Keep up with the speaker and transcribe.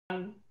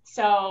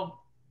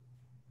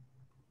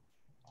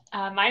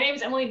My name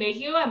is Emily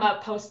Mayhew. I'm a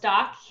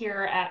postdoc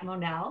here at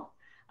Monell.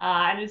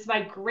 And it's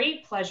my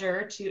great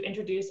pleasure to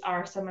introduce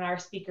our seminar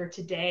speaker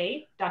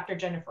today, Dr.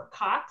 Ginnefer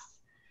Cox.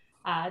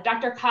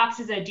 Dr. Cox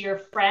is a dear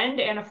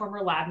friend and a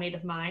former lab mate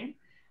of mine.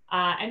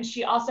 And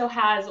she also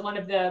has one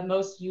of the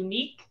most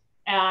unique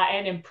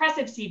and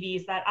impressive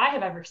CVs that I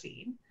have ever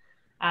seen.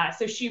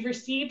 So she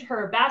received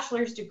her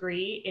bachelor's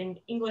degree in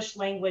English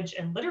language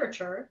and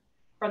literature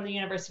from the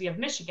University of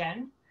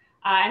Michigan,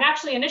 and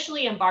actually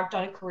initially embarked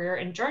on a career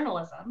in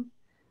journalism.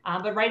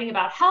 But writing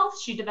about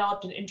health, she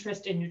developed an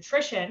interest in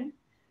nutrition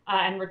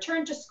and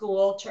returned to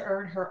school to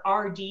earn her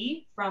RD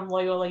from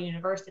Loyola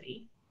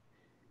University.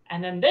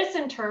 And then this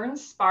in turn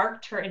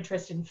sparked her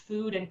interest in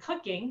food and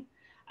cooking,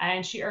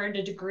 and she earned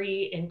a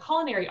degree in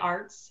culinary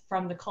arts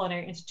from the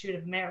Culinary Institute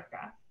of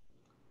America.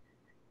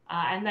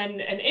 And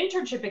then an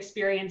internship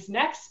experience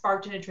next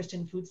sparked an interest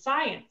in food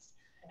science.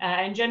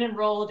 And Jen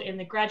enrolled in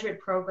the graduate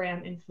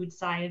program in food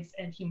science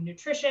and human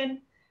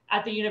nutrition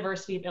at the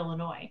University of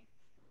Illinois.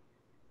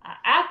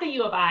 At the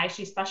U of I,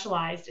 she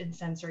specialized in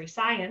sensory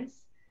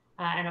science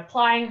and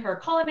applying her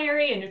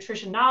culinary and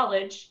nutrition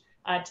knowledge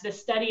to the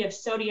study of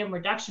sodium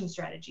reduction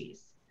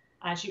strategies.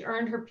 She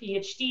earned her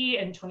PhD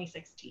in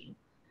 2016.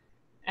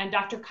 And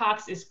Dr.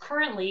 Cox is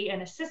currently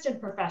an assistant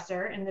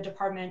professor in the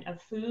Department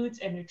of Foods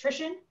and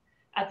Nutrition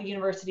at the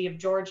University of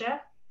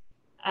Georgia.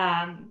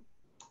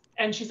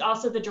 And she's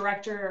also the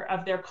director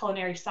of their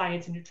culinary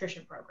science and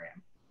nutrition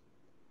program.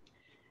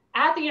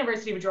 At the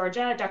University of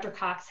Georgia, Dr.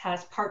 Cox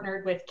has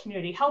partnered with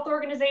community health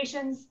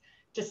organizations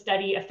to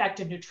study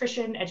effective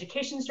nutrition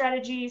education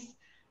strategies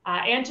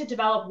and to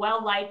develop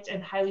well-liked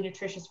and highly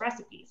nutritious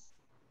recipes.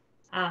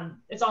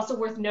 It's also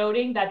worth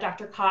noting that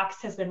Dr.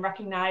 Cox has been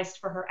recognized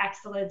for her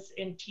excellence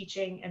in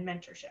teaching and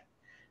mentorship.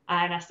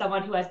 And as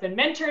someone who has been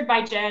mentored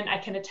by Jen, I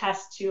can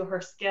attest to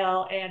her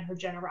skill and her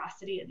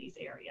generosity in these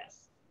areas.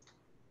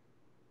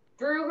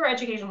 Through her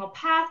educational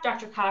path,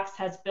 Dr. Cox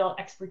has built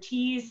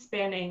expertise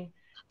spanning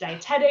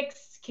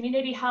dietetics,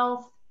 community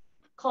health,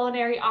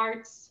 culinary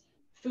arts,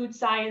 food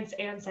science,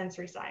 and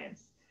sensory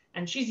science.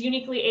 And she's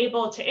uniquely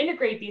able to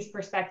integrate these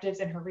perspectives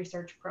in her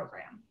research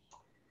program.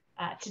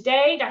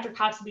 Today, Dr.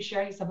 Cox will be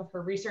sharing some of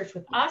her research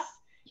with us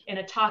in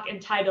a talk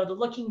entitled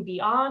Looking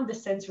Beyond the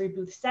Sensory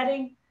Booth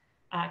Setting,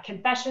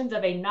 Confessions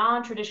of a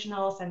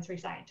Non-Traditional Sensory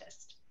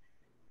Scientist.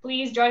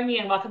 Please join me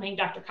in welcoming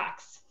Dr.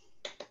 Cox.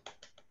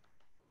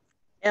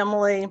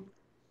 Emily,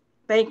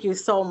 thank you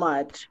so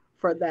much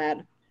for that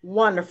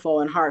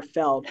wonderful and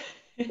heartfelt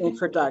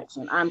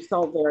introduction. I'm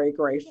so very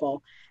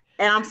grateful.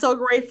 And I'm so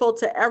grateful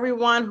to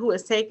everyone who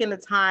has taken the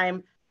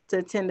time to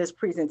attend this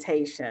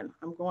presentation.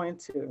 I'm going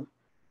to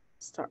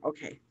start.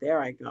 Okay, there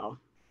I go.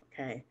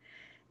 Okay.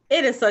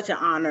 It is such an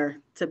honor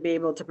to be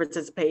able to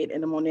participate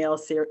in the Monell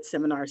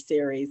seminar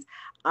series.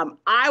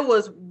 I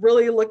was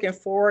really looking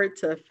forward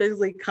to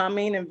physically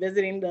coming and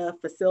visiting the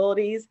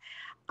facilities,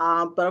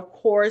 but of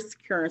course,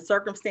 current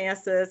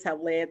circumstances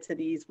have led to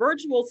these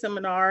virtual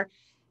seminar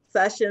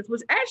sessions,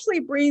 which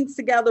actually brings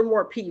together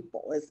more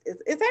people.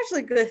 It's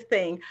actually a good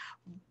thing,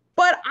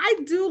 but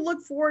I do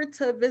look forward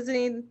to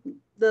visiting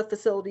the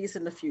facilities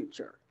in the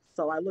future.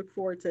 So I look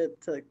forward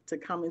to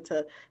coming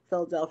to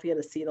Philadelphia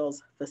to see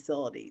those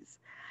facilities.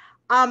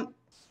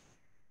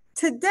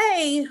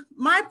 Today,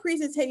 my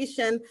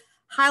presentation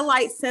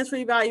highlights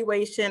sensory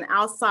evaluation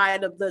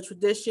outside of the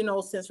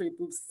traditional sensory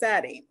booth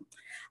setting.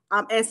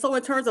 And so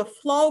in terms of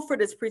flow for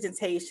this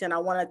presentation, I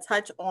want to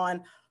touch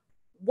on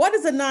what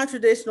is a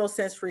non-traditional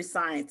sensory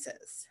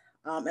scientist,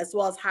 as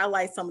well as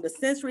highlight some of the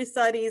sensory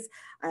studies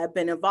I have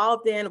been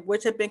involved in,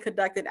 which have been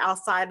conducted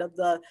outside of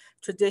the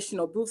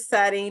traditional booth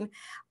setting.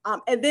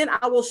 And then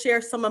I will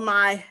share some of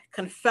my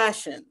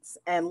confessions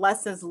and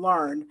lessons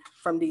learned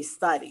from these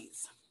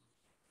studies.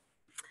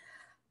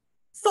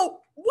 So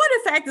what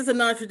in fact is a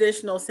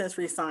non-traditional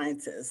sensory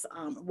scientist?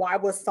 Why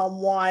would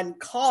someone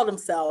call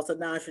themselves a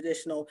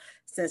non-traditional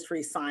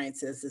sensory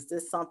scientist? Is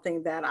this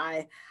something that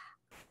I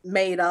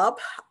made up?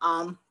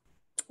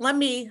 Let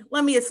me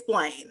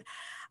explain.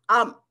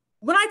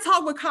 When I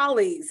talk with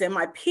colleagues and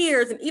my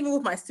peers, and even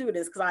with my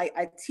students, because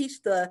I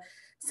teach the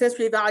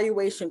sensory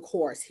evaluation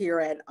course here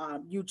at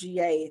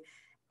UGA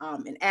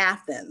in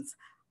Athens,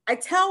 I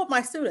tell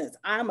my students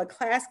I'm a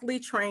classically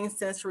trained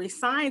sensory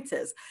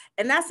scientist,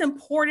 and that's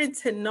important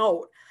to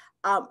note.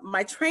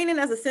 My training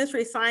as a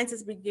sensory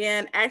scientist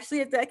began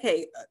actually a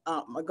decade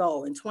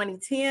ago in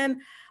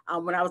 2010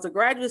 when I was a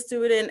graduate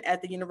student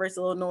at the University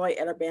of Illinois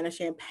at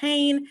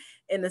Urbana-Champaign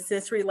in the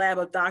sensory lab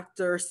of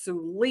Dr.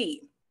 Sue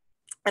Lee.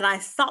 And I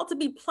sought to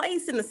be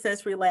placed in the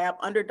sensory lab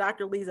under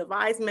Dr. Lee's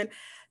advisement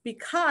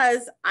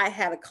because I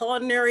had a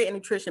culinary and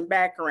nutrition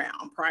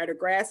background. Prior to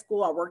grad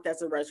school, I worked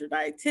as a registered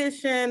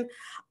dietitian,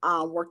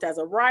 worked as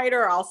a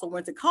writer. I also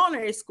went to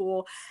culinary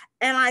school.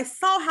 And I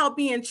saw how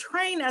being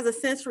trained as a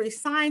sensory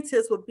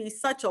scientist would be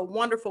such a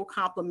wonderful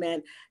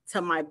complement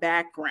to my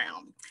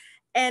background.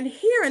 And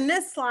here in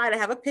this slide, I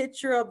have a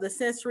picture of the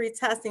sensory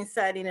testing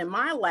setting in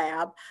my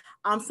lab,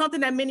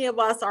 something that many of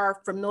us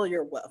are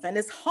familiar with, and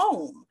it's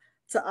home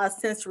to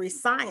us sensory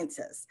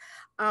scientists.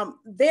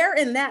 There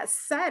in that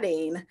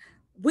setting,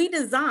 we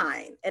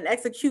design and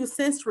execute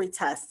sensory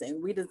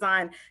testing. We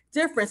design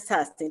difference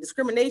testing,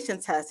 discrimination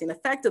testing,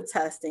 effective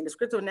testing,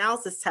 descriptive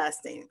analysis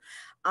testing.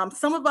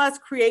 Some of us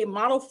create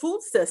model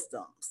food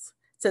systems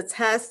to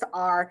test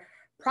our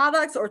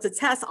products or to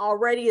test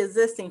already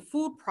existing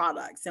food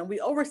products. And we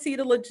oversee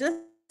the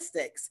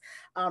logistics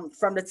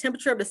from the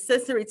temperature of the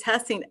sensory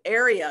testing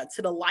area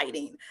to the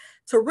lighting,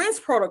 to rinse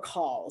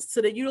protocols,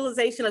 to the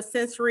utilization of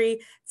sensory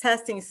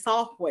testing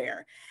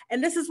software.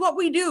 And this is what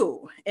we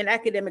do in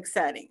academic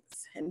settings.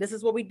 And this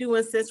is what we do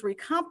in sensory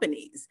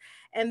companies.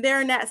 And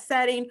there in that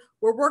setting,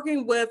 we're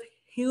working with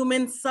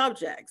human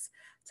subjects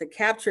to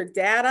capture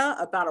data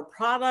about a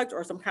product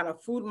or some kind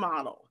of food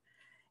model.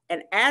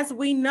 And as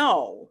we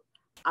know,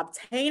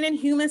 obtaining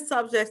human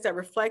subjects that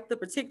reflect the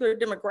particular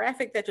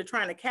demographic that you're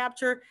trying to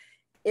capture,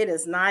 it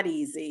is not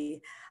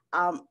easy.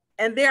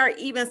 And there are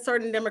even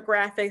certain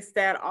demographics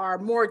that are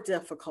more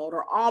difficult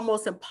or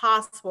almost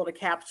impossible to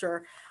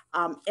capture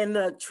in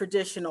the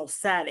traditional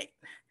setting.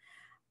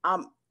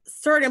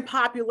 Certain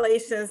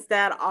populations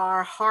that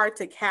are hard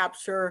to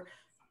capture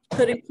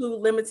could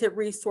include limited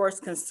resource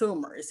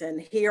consumers.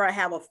 And here I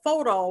have a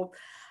photo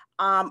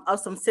of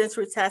some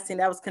sensory testing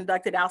that was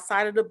conducted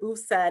outside of the booth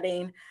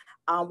setting,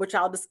 which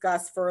I'll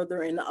discuss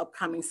further in the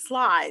upcoming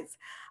slides.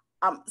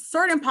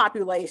 Certain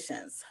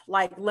populations,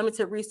 like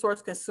limited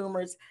resource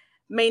consumers,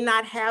 may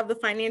not have the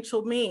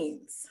financial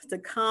means to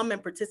come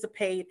and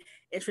participate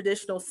in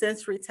traditional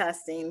sensory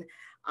testing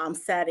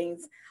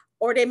settings,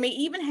 or they may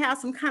even have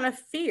some kind of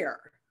fear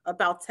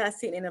about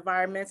testing in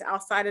environments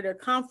outside of their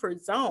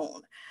comfort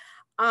zone.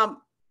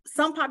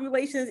 Some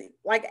populations,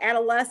 like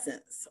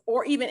adolescents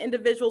or even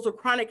individuals with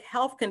chronic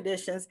health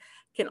conditions,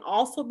 can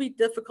also be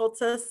difficult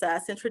to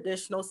assess in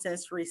traditional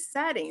sensory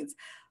settings.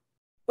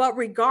 But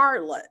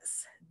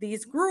regardless,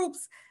 these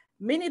groups,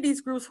 many of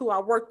these groups who I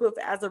worked with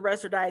as a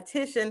registered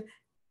dietitian,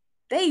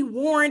 they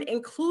warrant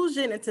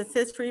inclusion into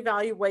sensory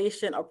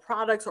evaluation of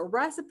products or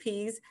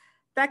recipes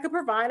that could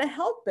provide a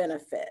health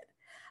benefit.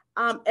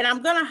 And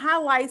I'm going to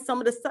highlight some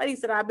of the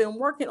studies that I've been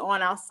working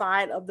on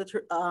outside of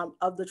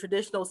the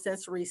traditional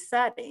sensory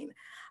setting.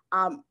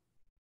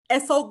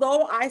 And so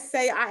though I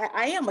say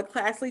I am a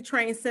classically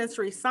trained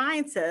sensory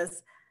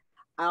scientist,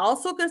 I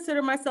also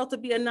consider myself to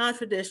be a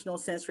non-traditional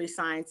sensory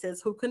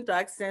scientist who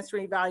conducts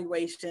sensory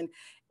evaluation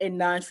in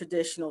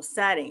non-traditional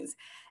settings.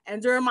 And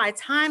during my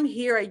time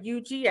here at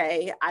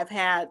UGA, I've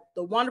had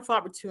the wonderful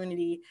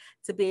opportunity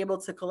to be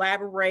able to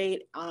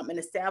collaborate and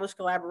establish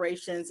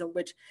collaborations in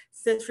which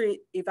sensory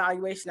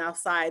evaluation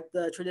outside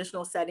the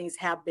traditional settings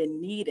have been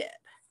needed.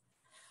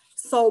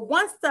 So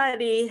one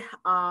study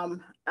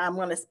I'm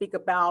going to speak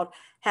about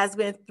has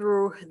been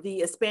through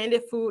the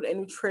Expanded Food and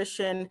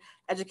Nutrition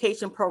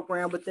Education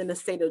Program within the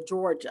state of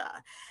Georgia.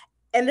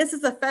 And this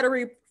is a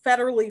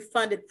federally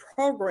funded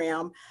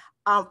program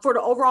for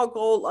the overall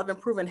goal of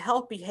improving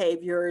health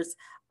behaviors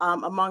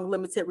among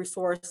limited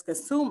resource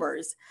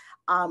consumers.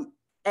 And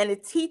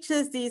it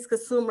teaches these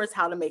consumers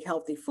how to make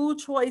healthy food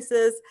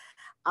choices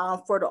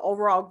for the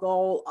overall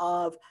goal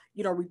of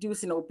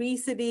reducing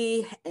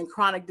obesity and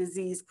chronic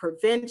disease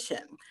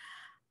prevention.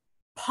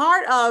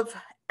 Part of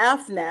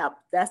FNEP,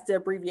 that's the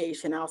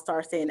abbreviation, I'll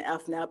start saying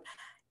FNEP,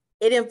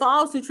 it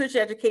involves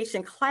nutrition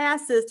education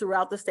classes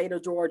throughout the state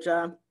of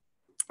Georgia,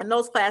 and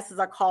those classes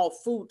are called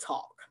Food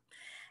Talk.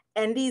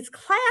 And these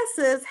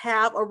classes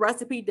have a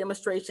recipe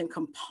demonstration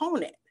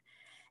component.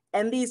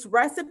 And these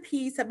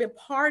recipes have been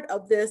part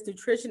of this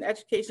nutrition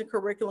education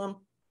curriculum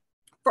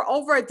for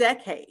over a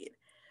decade.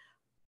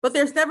 But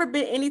there's never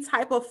been any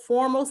type of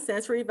formal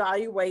sensory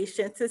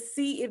evaluation to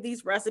see if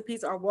these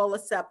recipes are well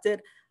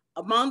accepted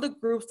among the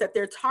groups that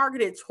they're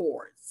targeted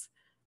towards.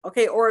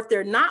 Okay, or if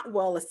they're not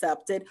well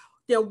accepted,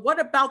 then what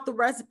about the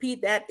recipe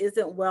that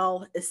isn't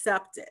well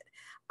accepted?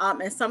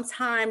 And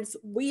sometimes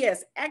we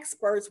as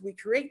experts, we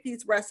create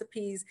these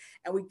recipes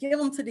and we give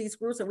them to these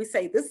groups and we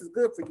say, this is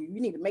good for you.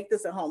 You need to make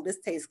this at home. This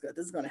tastes good.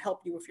 This is going to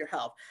help you with your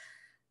health.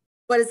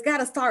 But it's got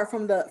to start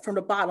from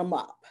the bottom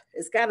up.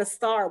 It's got to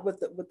start with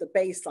the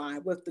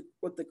baseline, with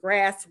the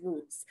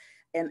grassroots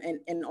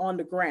and on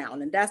the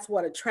ground. And that's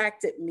what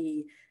attracted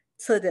me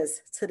to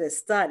this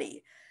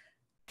study.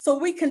 So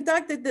we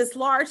conducted this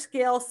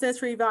large-scale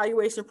sensory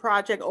evaluation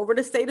project over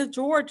the state of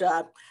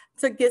Georgia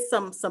to get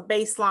some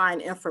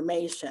baseline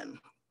information.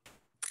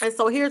 And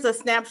so here's a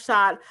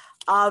snapshot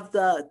of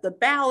the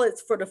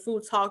ballots for the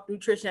Food Talk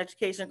Nutrition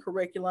Education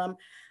curriculum.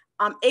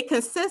 It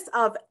consists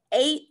of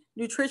 8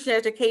 nutrition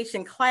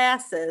education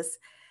classes,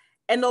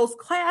 and those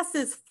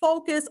classes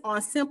focus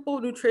on simple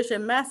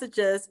nutrition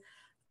messages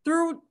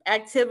through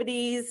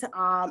activities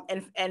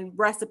and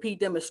recipe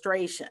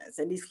demonstrations.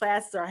 And these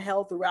classes are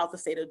held throughout the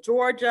state of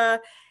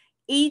Georgia.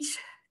 Each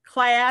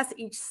class,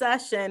 each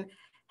session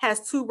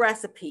has 2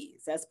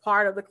 recipes as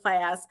part of the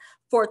class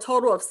for a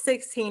total of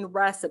 16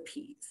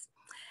 recipes.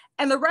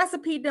 And the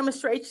recipe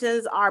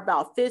demonstrations are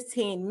about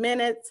 15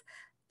 minutes.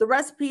 The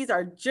recipes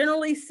are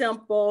generally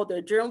simple.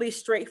 They're generally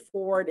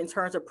straightforward in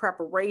terms of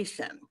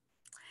preparation.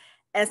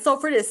 And so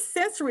for this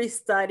sensory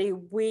study,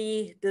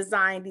 we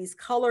designed these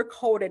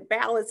color-coded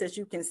ballots, as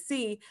you can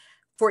see,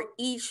 for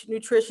each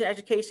nutrition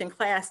education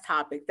class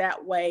topic.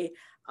 That way,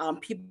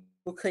 people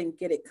couldn't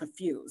get it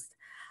confused.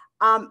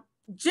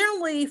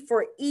 Generally,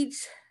 for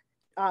each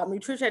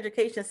nutrition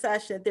education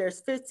session,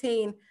 there's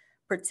 15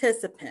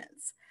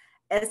 participants.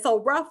 And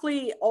so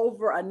roughly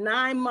over a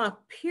 9-month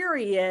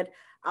period,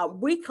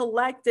 we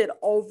collected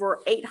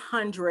over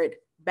 800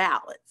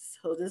 ballots.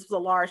 So this was a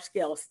large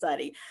scale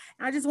study.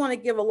 And I just want to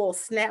give a little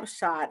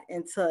snapshot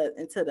into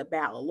the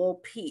ballot, a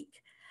little peek.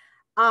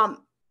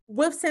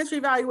 With sensory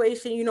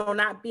evaluation, you know,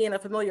 not being a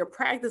familiar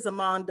practice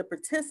among the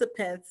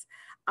participants,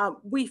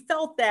 we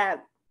felt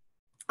that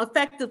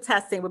effective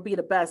testing would be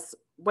the best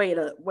way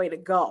to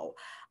go.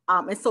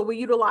 And so we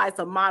utilized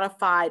a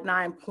modified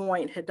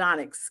 9-point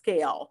hedonic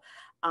scale.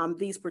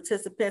 These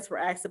participants were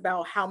asked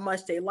about how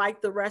much they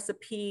liked the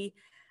recipe,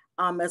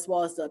 as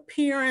well as the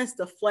appearance,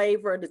 the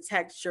flavor, the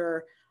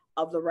texture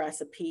of the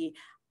recipe.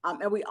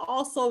 And we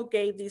also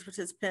gave these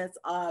participants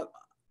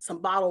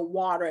some bottled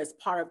water as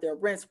part of their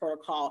rinse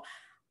protocol.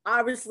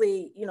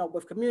 Obviously, you know,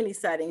 with community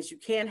settings, you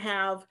can't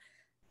have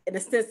an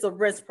extensive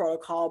rinse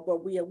protocol,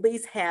 but we at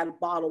least had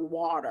bottled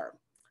water.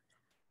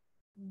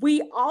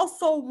 We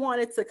also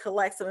wanted to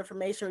collect some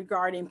information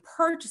regarding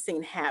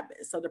purchasing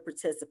habits of the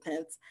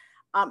participants,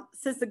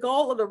 since the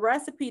goal of the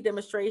recipe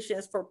demonstration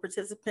is for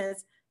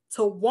participants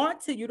to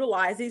want to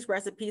utilize these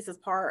recipes as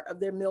part of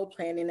their meal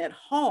planning at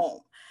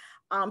home.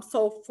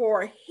 So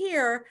for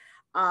here,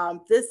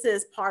 this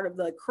is part of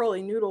the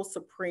curly noodle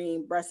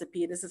supreme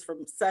recipe. This is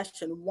from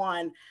session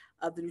 1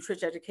 of the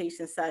nutrition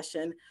education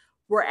session.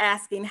 We're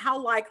asking,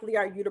 how likely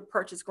are you to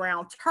purchase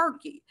ground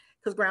turkey?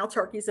 Because ground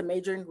turkey is a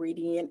major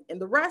ingredient in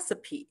the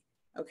recipe,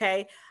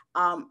 okay?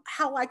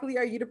 How likely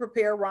are you to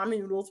prepare ramen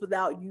noodles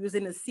without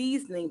using a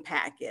seasoning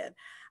packet?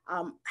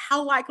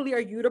 How likely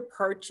are you to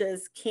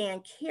purchase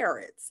canned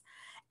carrots?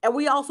 And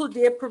we also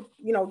did,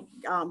 you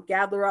know,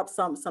 gather up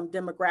some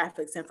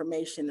demographics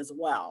information as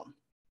well.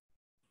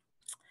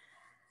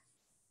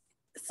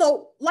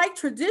 So like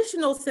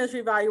traditional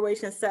sensory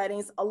evaluation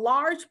settings, a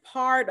large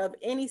part of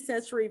any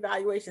sensory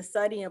evaluation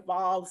study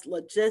involves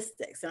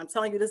logistics. And I'm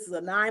telling you, this is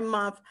a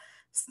 9-month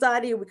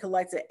study. We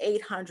collected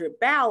 800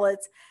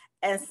 ballots.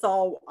 And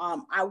so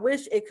I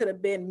wish it could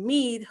have been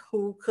me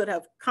who could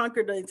have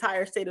conquered the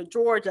entire state of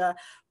Georgia,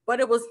 but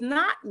it was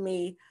not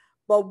me.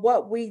 But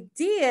what we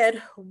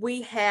did,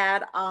 we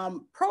had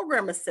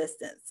program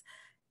assistants.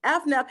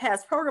 FNEP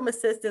has program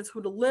assistants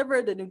who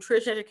deliver the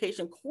nutrition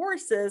education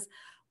courses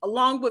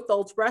along with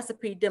those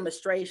recipe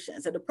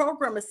demonstrations. And the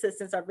program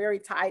assistants are very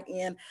tied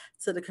in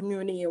to the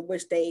community in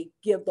which they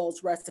give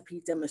those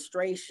recipe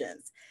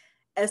demonstrations.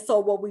 And so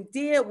what we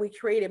did, we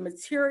created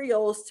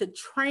materials to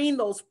train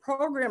those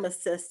program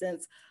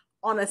assistants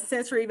on a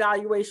sensory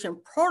evaluation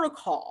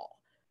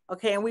protocol.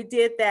 Okay, and we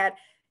did that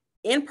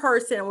in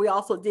person. We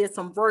also did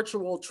some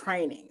virtual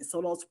training.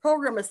 So those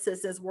program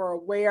assistants were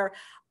aware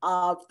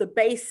of the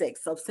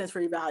basics of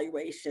sensory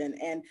evaluation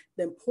and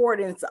the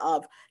importance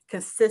of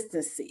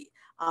consistency.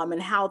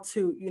 And how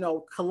to, you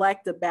know,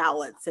 collect the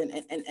ballots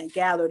and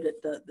gather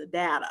the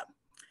data.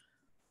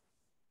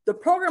 The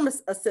program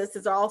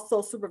assistants are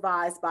also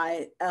supervised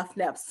by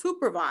FNEP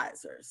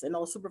supervisors, and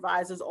those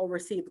supervisors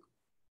oversee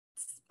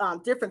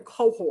different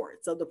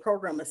cohorts of the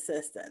program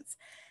assistants.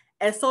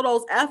 And so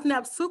those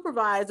FNEP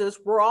supervisors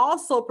were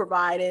also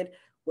provided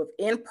with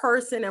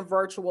in-person and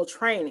virtual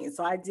training.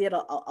 So I did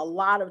a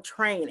lot of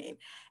training.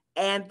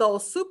 And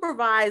those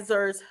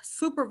supervisors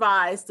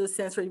supervised the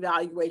sensory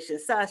evaluation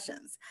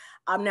sessions.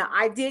 Now,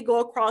 I did go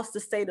across the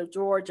state of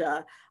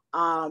Georgia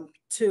to,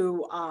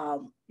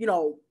 you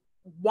know,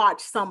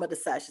 watch some of the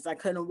sessions. I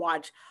couldn't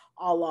watch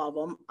all of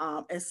them.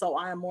 And so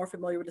I am more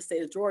familiar with the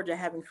state of Georgia,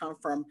 having come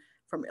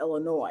from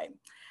Illinois.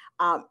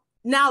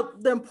 Now,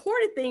 the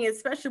important thing,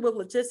 especially with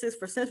logistics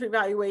for sensory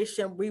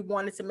evaluation, we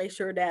wanted to make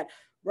sure that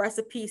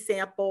recipe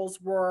samples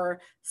were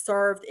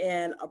served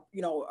in,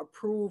 you know,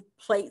 approved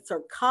plates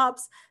or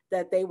cups,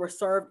 that they were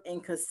served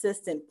in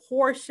consistent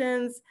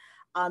portions,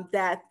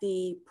 that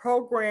the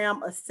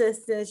program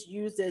assistants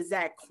used the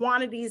exact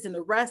quantities in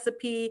the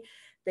recipe.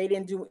 They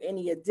didn't do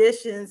any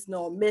additions,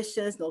 no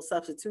omissions, no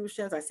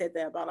substitutions. I said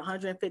that about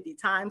 150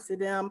 times to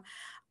them.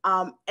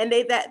 And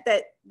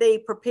they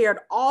prepared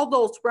all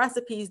those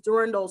recipes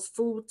during those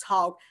food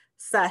talk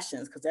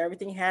sessions, because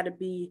everything had to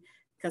be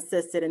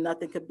consistent and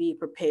nothing could be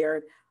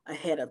prepared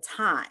ahead of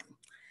time.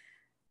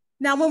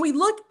 Now, when we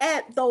look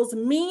at those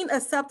mean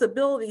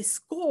acceptability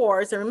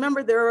scores, and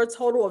remember there are a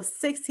total of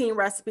 16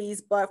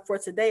 recipes, but for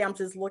today, I'm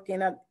just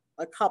looking at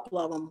a couple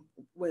of them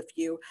with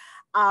you.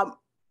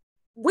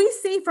 We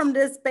see from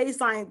this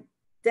baseline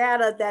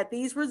data that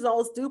these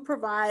results do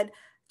provide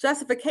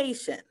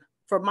justification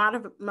for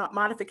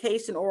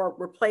modification or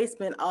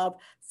replacement of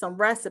some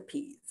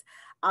recipes.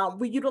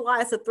 We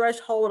utilize a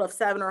threshold of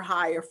 7 or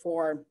higher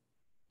for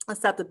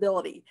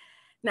acceptability.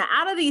 Now,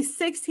 out of these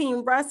 16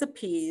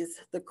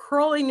 recipes, the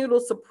curly noodle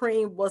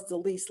supreme was the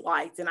least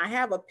liked. And I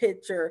have a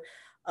picture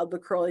of the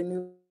curly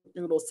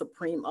noodle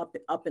supreme up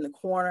in the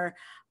corner.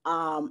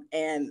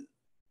 And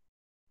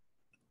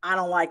I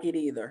don't like it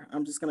either.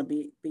 I'm just going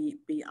to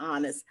be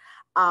honest.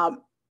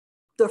 Um,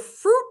 the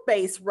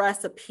fruit-based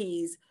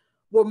recipes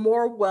were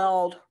more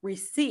well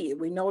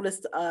received. We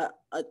noticed a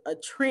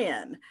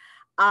trend.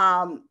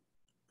 Um,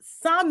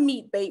 some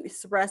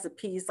meat-based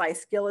recipes like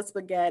skillet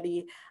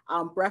spaghetti,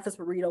 breakfast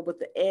burrito with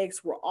the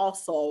eggs were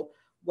also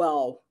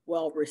well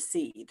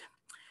received.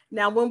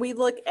 Now, when we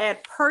look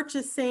at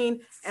purchasing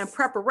and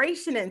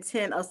preparation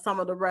intent of some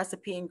of the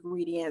recipe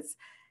ingredients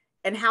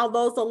and how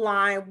those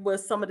align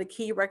with some of the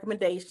key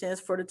recommendations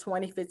for the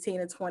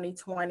 2015 and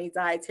 2020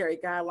 dietary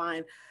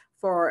guideline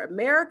for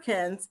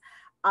Americans,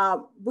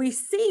 we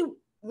see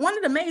one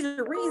of the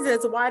major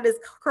reasons why this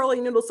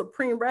curly noodle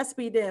supreme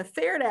recipe didn't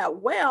fare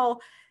that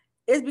well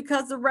is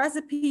because the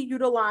recipe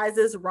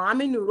utilizes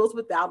ramen noodles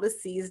without a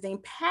seasoning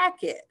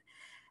packet.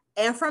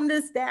 And from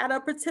this data,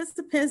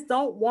 participants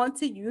don't want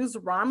to use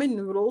ramen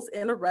noodles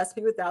in a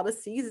recipe without a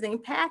seasoning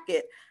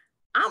packet.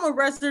 I'm a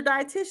registered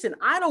dietitian.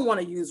 I don't want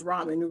to use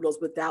ramen noodles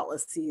without a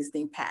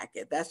seasoning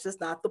packet. That's just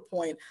not the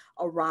point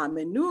of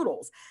ramen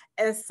noodles.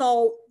 And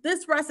so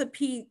this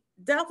recipe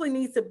definitely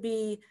needs to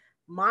be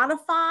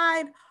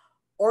modified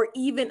or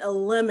even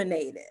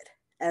eliminated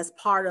as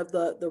part of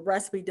the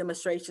recipe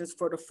demonstrations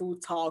for the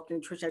food talk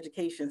nutrition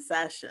education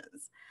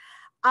sessions.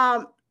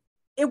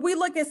 If we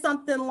look at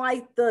something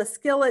like the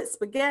skillet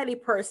spaghetti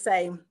per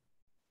se,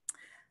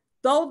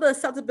 though the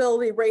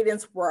acceptability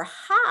ratings were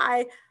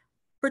high,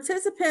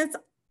 participants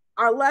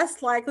are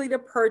less likely to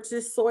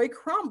purchase soy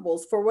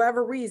crumbles for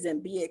whatever reason,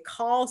 be it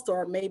cost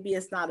or maybe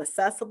it's not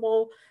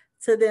accessible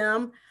to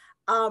them.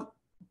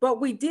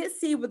 But we did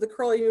see with the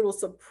Curly Noodle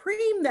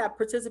Supreme that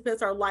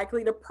participants are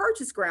likely to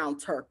purchase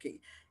ground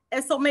turkey.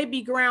 And so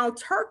maybe ground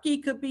turkey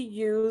could be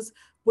used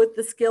with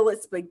the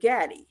skillet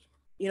spaghetti.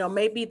 You know,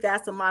 maybe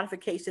that's a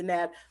modification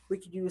that we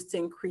could use to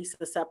increase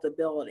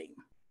acceptability.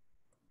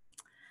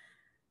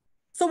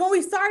 So when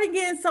we started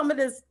getting some of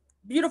this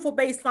beautiful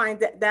baseline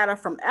data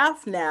from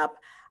FNEP,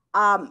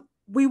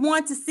 we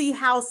want to see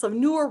how some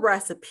newer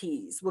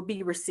recipes would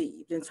be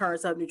received in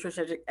terms of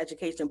nutrition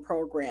education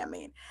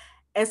programming.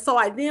 And so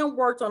I then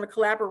worked on a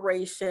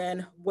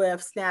collaboration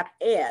with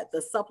SNAP-Ed,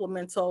 the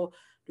Supplemental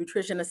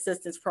Nutrition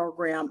Assistance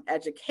Program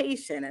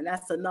Education. And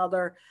that's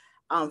another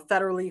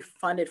federally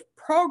funded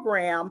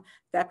program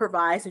that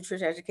provides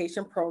nutrition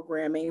education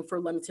programming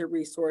for limited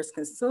resource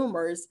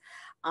consumers.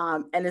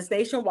 And it's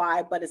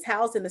nationwide, but it's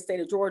housed in the state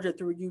of Georgia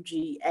through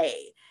UGA.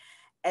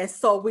 And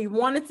so we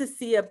wanted to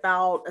see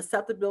about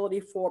acceptability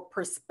for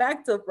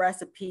prospective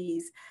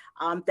recipes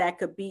that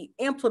could be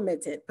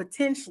implemented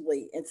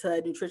potentially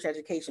into nutrition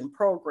education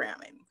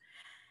programming.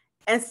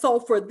 And so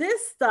for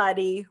this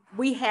study,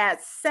 we had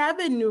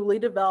 7 newly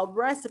developed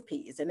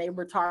recipes, and they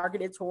were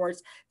targeted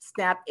towards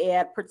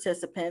SNAP-Ed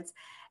participants.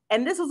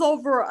 And this was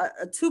over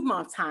a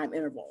 2-month time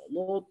interval, a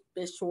little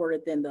bit shorter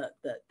than the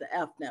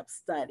FNEP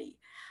study.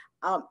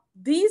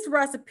 These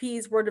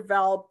recipes were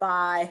developed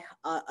by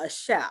a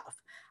chef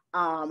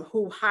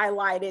who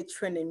highlighted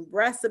trending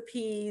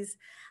recipes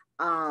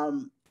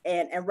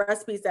and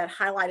recipes that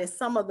highlighted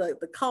some of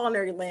the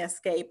culinary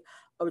landscape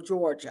of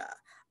Georgia.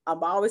 I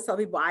always tell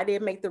people I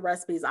didn't make the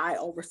recipes, I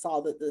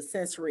oversaw the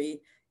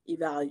sensory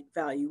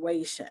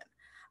evaluation.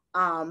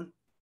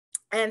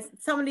 And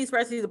some of these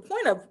recipes, the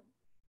point of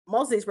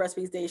most of these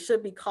recipes, they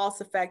should be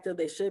cost effective,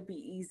 they should be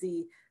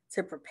easy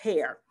to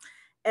prepare.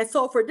 And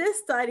so for this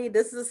study,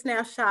 this is a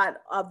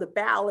snapshot of the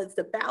ballots.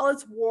 The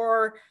ballots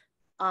were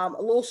a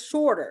little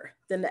shorter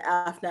than the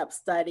FNEP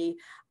study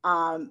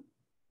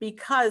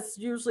because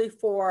usually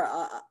for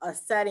a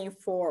setting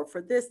for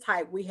this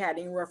type, we had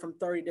anywhere from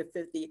 30 to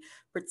 50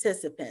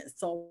 participants.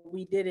 So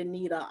we didn't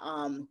need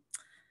a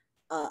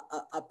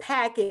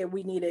packet.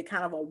 We needed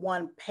kind of a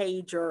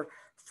 1-pager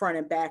front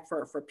and back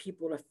for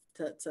people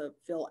to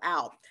fill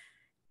out.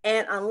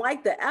 And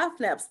unlike the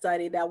FNEP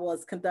study that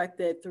was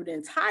conducted through the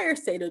entire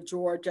state of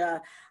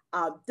Georgia,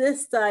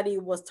 this study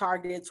was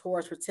targeted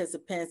towards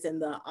participants in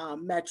the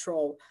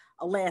metro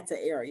Atlanta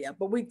area.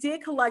 But we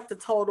did collect a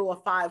total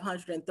of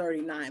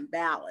 539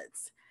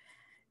 ballots.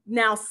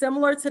 Now,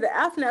 similar to the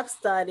FNEP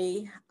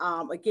study,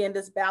 again,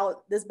 this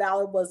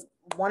ballot was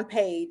 1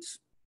 page,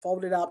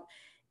 folded up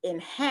in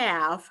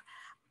half,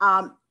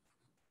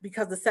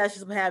 because the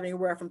sessions were having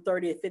anywhere from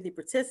 30 to 50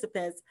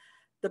 participants.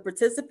 The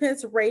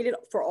participants rated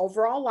for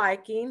overall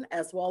liking,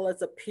 as well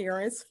as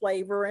appearance,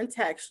 flavor, and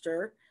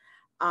texture.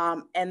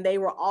 And they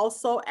were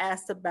also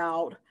asked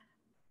about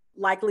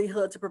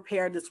likelihood to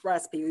prepare this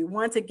recipe. We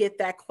want to get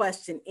that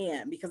question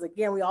in because,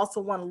 again, we also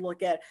want to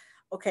look at,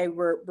 okay,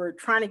 we're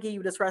trying to give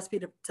you this recipe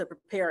to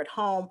prepare at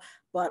home,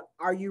 but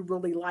are you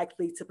really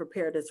likely to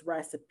prepare this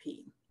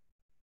recipe?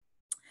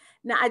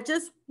 Now, I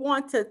just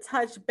want to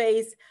touch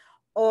base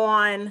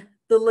on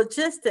the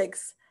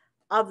logistics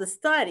of the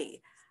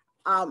study.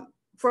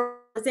 For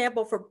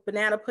example, for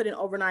banana pudding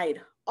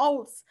overnight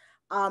oats,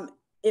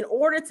 in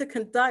order to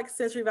conduct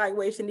sensory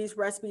evaluation, these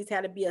recipes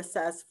had to be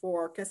assessed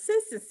for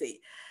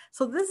consistency.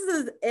 So this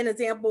is an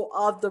example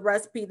of the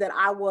recipe that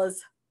I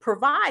was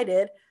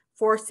provided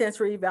for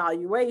sensory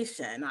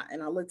evaluation.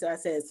 And I looked at it, I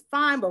said, it's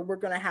fine, but we're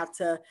going to have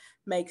to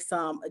make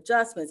some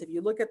adjustments. If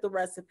you look at the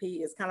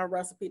recipe, it's kind of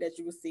recipe that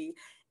you would see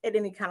in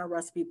any kind of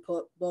recipe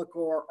book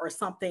or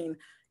something,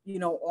 you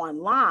know,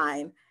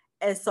 online.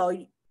 And so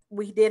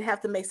we did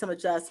have to make some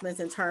adjustments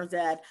in terms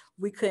that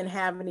we couldn't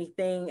have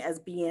anything as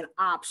being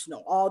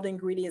optional. All the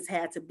ingredients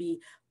had to be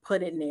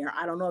put in there.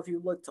 I don't know if you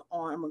looked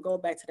on, I'm gonna go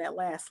back to that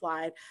last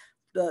slide.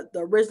 The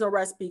original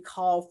recipe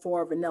called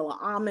for vanilla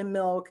almond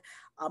milk.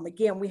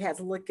 Again, we had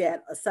to look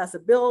at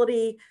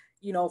accessibility,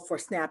 you know, for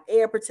SNAP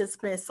Air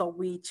participants. So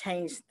we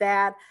changed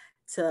that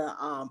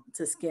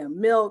to skim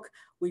milk.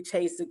 We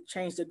changed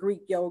the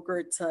Greek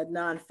yogurt to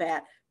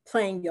non-fat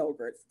plain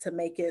yogurt to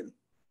make it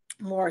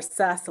more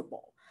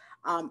accessible.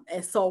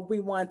 And so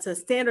we want to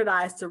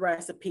standardize the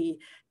recipe.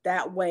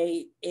 That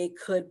way it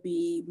could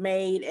be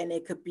made and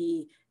it could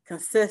be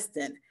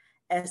consistent.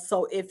 And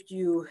so if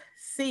you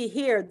see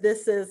here,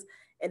 this is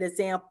an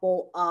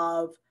example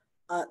of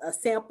a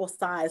sample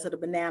size of the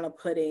banana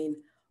pudding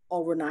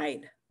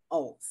overnight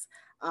oats.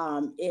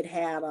 It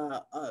had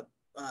a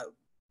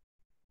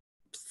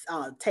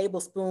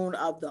tablespoon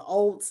of the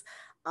oats,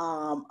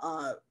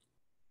 about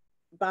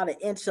an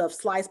inch of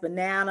sliced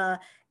banana,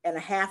 and a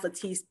half a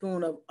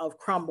teaspoon of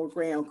crumbled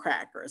graham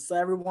crackers. So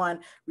everyone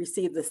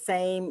received the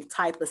same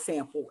type of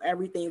sample.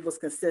 Everything was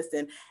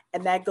consistent.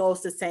 And that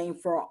goes the same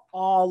for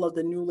all of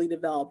the newly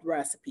developed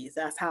recipes.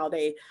 That's how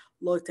they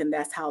looked and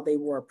that's how they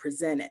were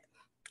presented.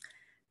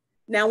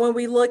 Now, when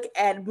we look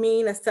at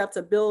mean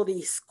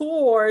acceptability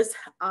scores,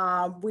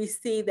 we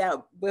see that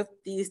with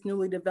these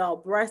newly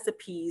developed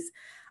recipes,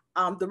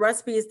 the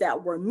recipes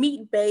that were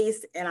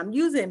meat-based, and I'm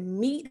using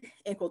meat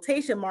in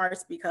quotation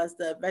marks because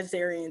the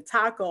vegetarian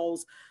tacos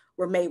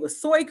were made with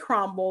soy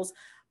crumbles,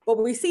 but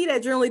we see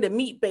that generally the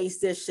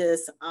meat-based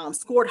dishes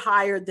scored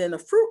higher than the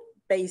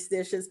fruit-based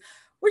dishes,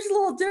 which is a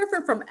little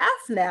different from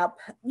FNAP.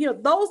 You know,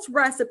 those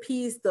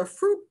recipes, the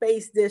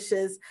fruit-based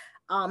dishes,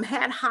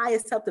 had high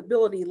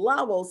acceptability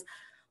levels,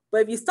 but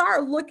if you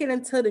start looking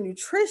into the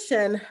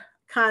nutrition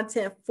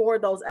content for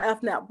those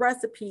FNAP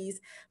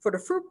recipes, for the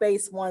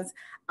fruit-based ones,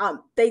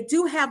 they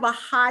do have a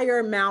higher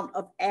amount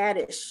of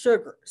added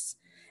sugars.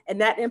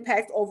 And that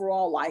impacts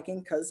overall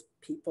liking because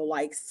people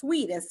like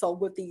sweet. And so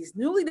with these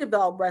newly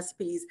developed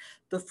recipes,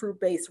 the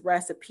fruit-based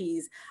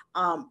recipes,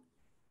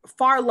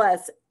 far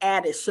less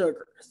added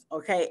sugars,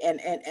 okay?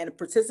 And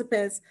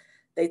participants,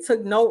 they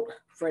took note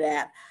for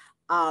that.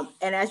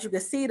 And as you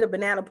can see, the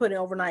banana pudding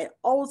overnight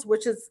oats,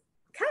 which is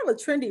kind of a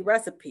trendy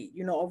recipe,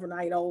 you know,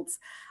 overnight oats,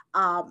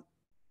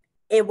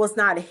 it was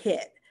not a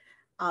hit.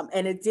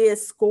 And it did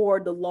score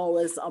the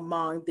lowest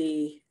among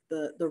the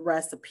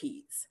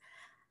recipes.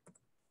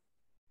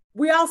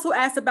 We also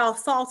asked about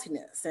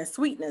saltiness and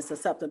sweetness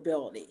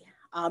acceptability,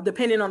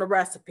 depending on the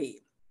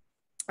recipe.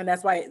 And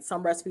that's why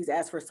some recipes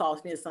ask for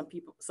saltiness,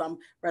 some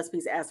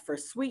recipes ask for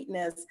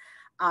sweetness,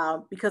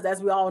 because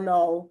as we all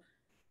know,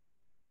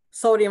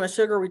 sodium and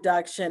sugar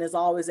reduction is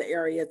always an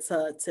area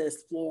to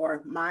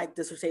explore. My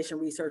dissertation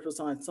research was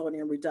on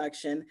sodium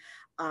reduction,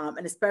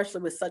 and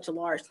especially with such a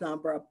large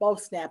number of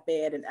both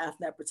SNAP-Ed and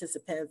FNAP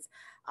participants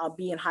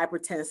being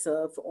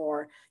hypertensive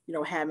or, you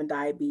know, having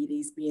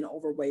diabetes, being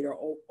overweight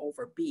or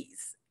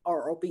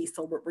obese.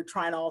 So we're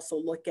trying to also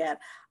look at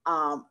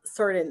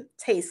certain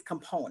taste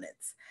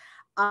components.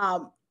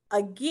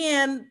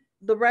 Again,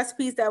 the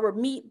recipes that were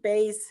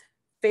meat-based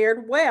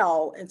fared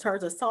well in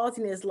terms of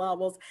saltiness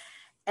levels.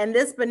 And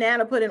this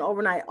banana pudding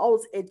overnight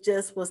oats, it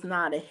just was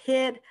not a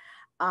hit.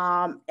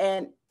 I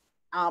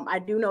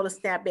do know the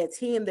SNAP-Ed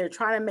team, they're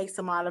trying to make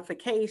some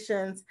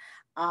modifications.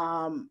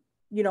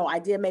 You know, I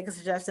did make a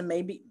suggestion,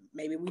 maybe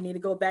we need to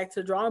go back to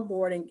the drawing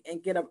board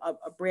and get a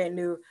brand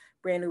new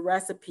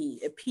recipe.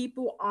 If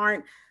people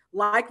aren't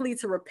likely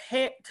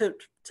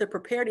to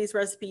prepare these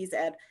recipes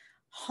at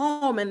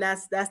home, and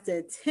that's the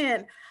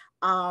intent,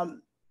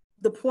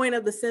 the point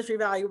of the sensory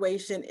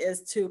evaluation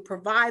is to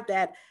provide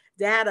that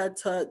data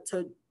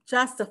to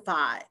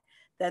justify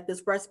that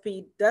this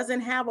recipe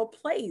doesn't have a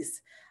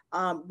place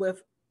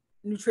with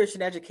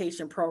nutrition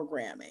education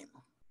programming.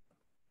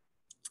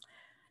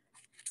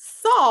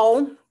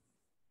 So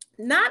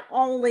not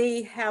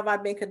only have I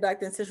been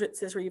conducting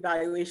sensory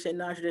evaluation in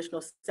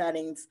non-traditional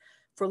settings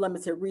for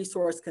limited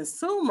resource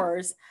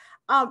consumers,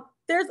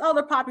 there's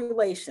other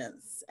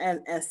populations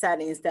and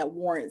settings that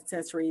warrant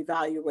sensory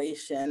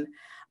evaluation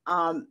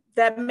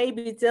that may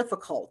be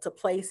difficult to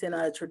place in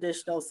a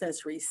traditional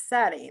sensory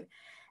setting.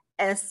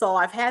 And so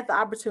I've had the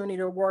opportunity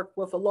to work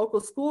with a local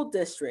school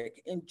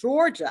district in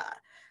Georgia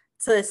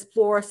to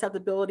explore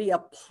acceptability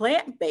of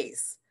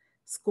plant-based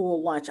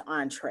school lunch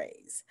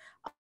entrees,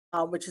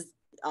 which is,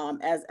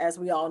 as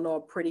we all know,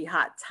 a pretty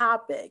hot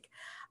topic.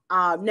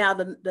 Now,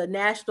 the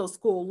National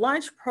School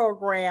Lunch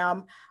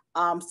Program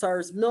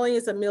serves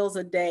millions of meals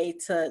a day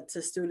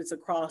to students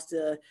across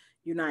the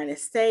United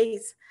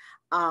States.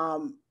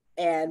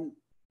 And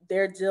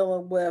they're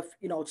dealing with,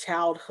 you know,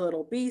 childhood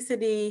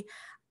obesity,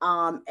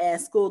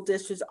 and school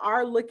districts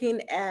are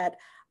looking at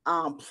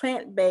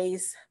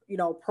plant-based, you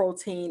know,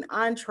 protein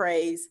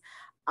entrees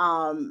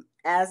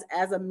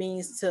as a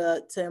means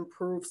to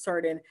improve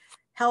certain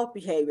health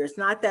behaviors.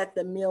 Not that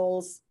the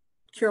meals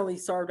currently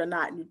served are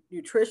not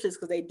nutritious,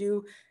 because they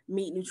do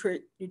meet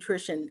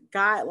nutrition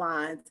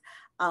guidelines,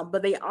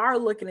 but they are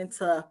looking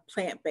into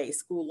plant-based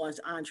school lunch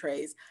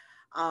entrees.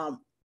 Not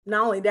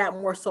only that,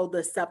 more so the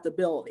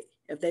acceptability.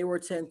 If they were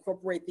to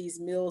incorporate these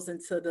meals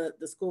into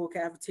the school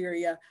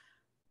cafeteria,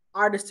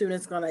 are the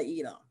students going to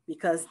eat them?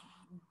 Because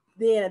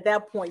then at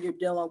that point, you're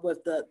dealing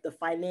with the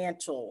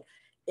financial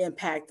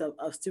impact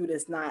of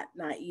students not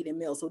eating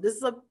meals. So this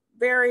is a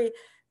very,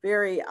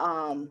 very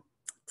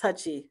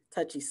touchy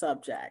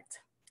subject.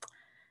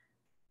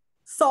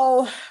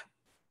 So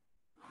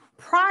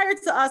prior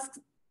to us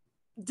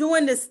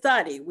doing this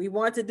study, we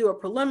wanted to do a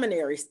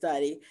preliminary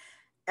study.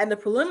 And the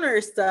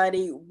preliminary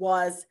study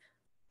was,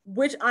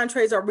 which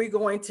entrees are we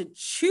going to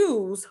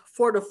choose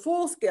for the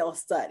full-scale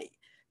study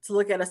to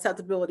look at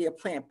acceptability of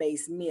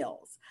plant-based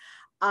meals?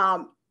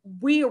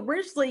 We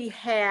originally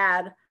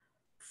had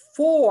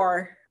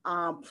 4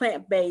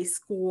 plant-based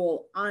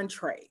school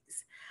entrees.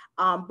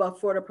 But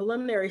for the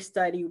preliminary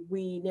study,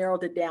 we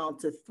narrowed it down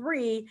to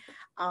 3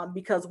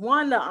 because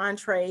one of the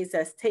entrees,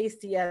 as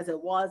tasty as it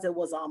was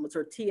a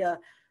tortilla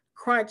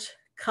crunch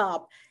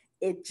cup.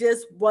 It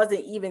just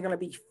wasn't even going to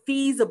be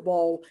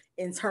feasible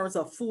in terms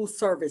of food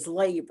service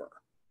labor.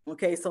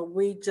 Okay, so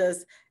we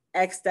just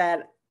X'd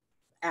that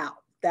out.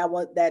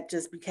 That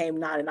just became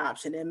not an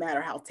option, no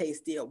matter how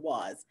tasty it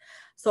was.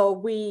 So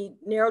we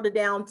narrowed it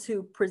down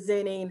to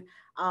presenting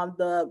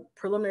the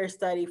preliminary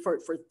study for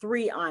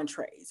 3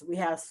 entrees. We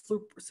have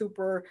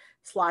super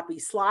sloppy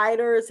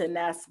sliders, and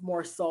that's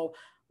more so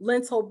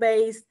lentil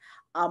based.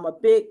 A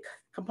big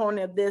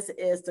component of this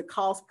is the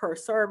cost per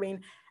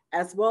serving,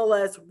 as well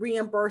as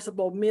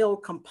reimbursable meal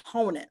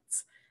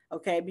components.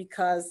 Okay,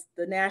 because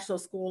the National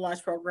School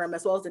Lunch Program,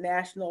 as well as the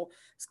National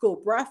School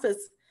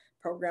Breakfast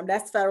Program,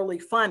 that's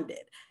federally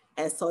funded.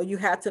 And so you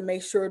have to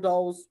make sure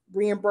those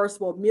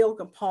reimbursable meal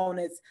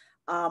components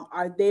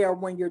are there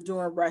when you're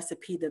doing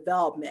recipe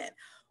development.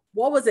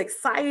 What was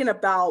exciting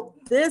about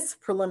this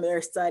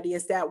preliminary study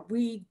is that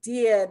we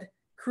did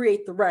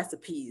create the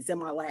recipes in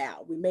my lab.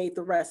 We made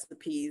the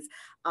recipes.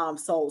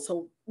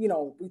 So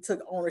we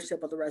took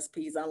ownership of the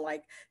recipes,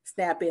 unlike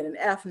SNAP-Ed and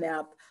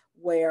FNAP,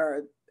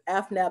 where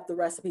FNAP, the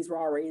recipes were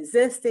already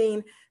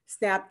existing.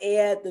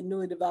 SNAP-Ed, the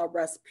newly developed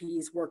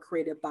recipes were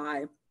created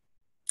by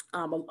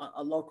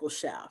a local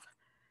chef.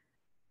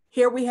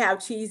 Here we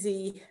have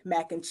cheesy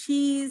mac and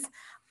cheese.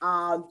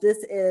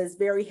 This is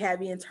very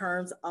heavy in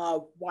terms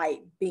of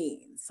white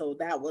beans. So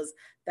that was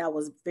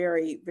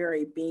very,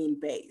 very bean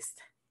based.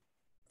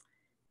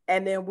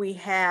 And then we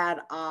had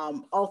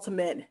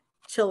ultimate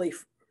chili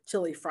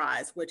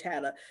fries, which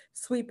had a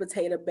sweet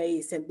potato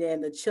base, and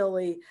then the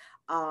chili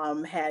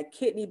had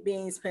kidney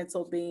beans,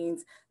 pinto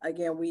beans.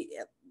 Again, we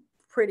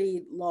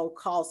pretty low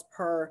cost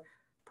per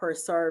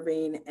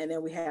serving, and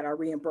then we had our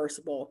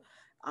reimbursable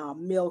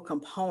meal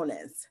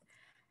components.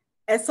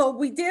 And so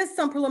we did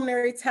some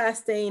preliminary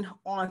testing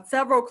on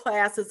several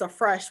classes of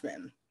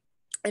freshmen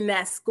in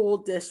that school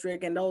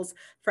district, and those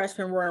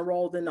freshmen were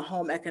enrolled in the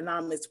home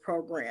economics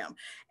program.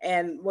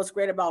 And what's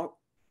great about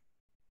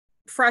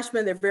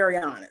freshmen, they're very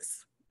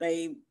honest.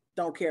 They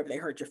don't care if they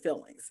hurt your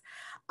feelings.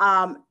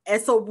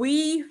 And so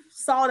we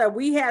saw that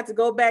we had to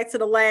go back to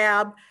the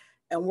lab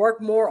and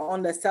work more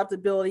on the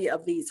acceptability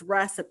of these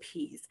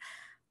recipes.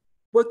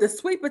 With the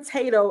sweet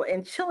potato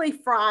and chili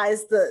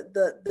fries,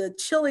 the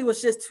chili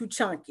was just too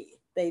chunky.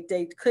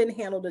 They couldn't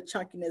handle the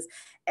chunkiness.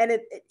 And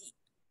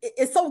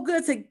it's so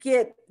good to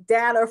get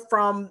data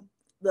from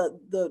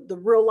the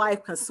real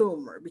life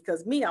consumer,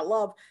 because me, I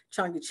love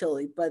chunky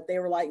chili, but they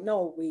were like,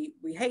 no, we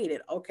hate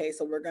it. Okay,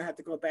 so we're gonna have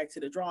to go back to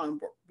the drawing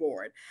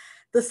board.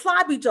 The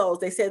sloppy joes,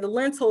 they said the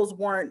lentils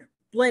weren't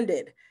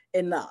blended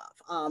enough.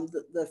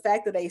 The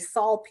fact that they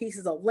saw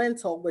pieces of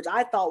lentil, which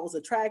I thought was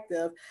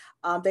attractive,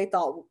 they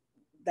thought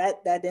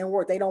that didn't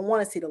work. They don't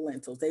want to see the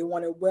lentils. They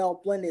want it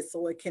well blended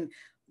so it can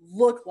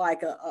look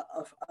like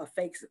a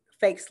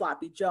fake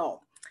sloppy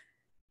joe.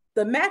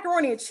 The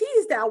macaroni and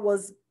cheese that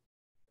was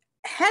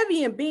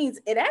heavy in beans,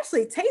 it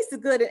actually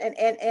tasted good.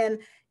 And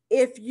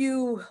if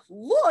you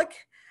look,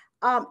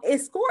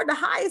 it scored the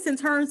highest in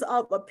terms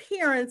of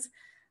appearance,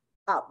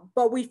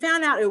 but we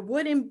found out it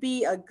wouldn't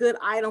be a good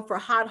item for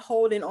hot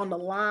holding on the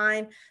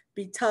line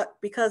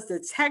because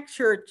the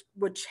texture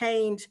would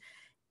change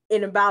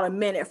in about a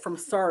minute from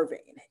serving.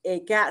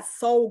 It got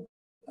so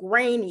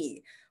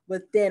grainy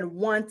within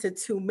 1 to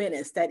 2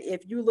 minutes that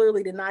if you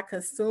literally did not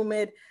consume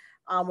it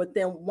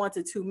within 1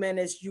 to 2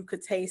 minutes, you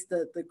could taste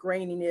the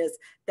graininess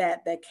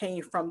that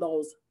came from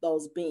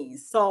those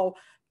beans. So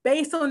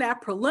based on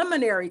that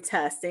preliminary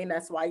testing,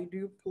 that's why you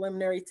do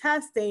preliminary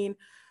testing,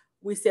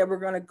 we said we're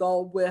going to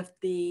go with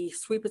the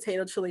sweet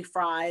potato chili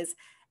fries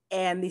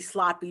and the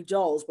sloppy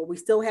joes, but we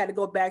still had to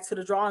go back to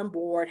the drawing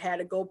board, had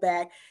to go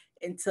back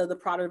into the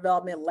product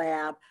development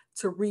lab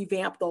to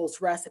revamp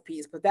those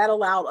recipes. But that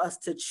allowed us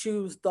to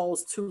choose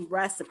those 2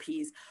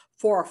 recipes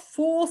for a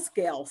full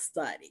scale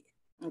study.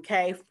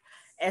 Okay.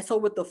 And so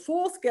with the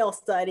full scale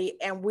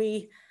study, and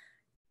we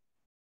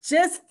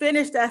just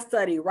finished that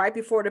study right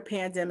before the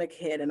pandemic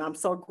hit. And I'm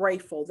so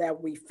grateful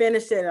that we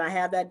finished it and I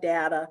have that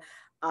data.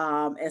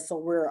 And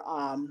so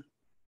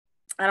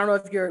I don't know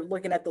if you're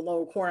looking at the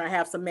lower corner, I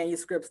have some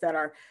manuscripts that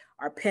are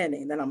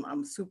pending that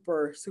I'm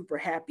super, super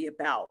happy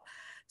about.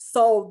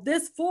 So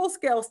this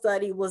full-scale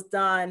study was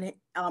done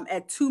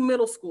at 2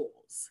 middle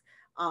schools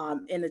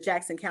in the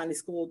Jackson County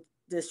School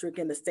District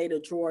in the state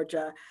of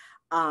Georgia.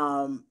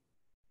 You're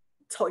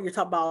talking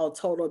about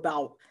a total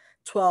about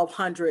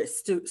 1,200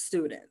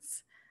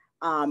 students.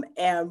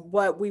 And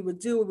what we would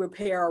do, we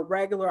pair a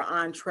regular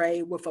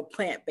entree with a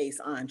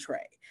plant-based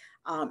entree.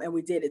 And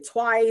we did it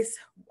twice.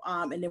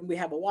 And then we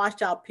have a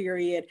washout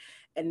period.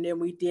 And then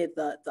we did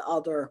the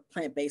other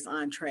plant-based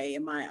entree.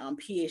 And my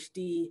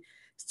PhD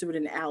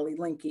student, Allie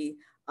Linke,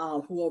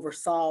 who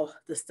oversaw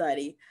the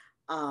study,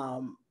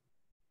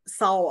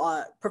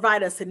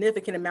 provided a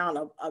significant amount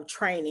of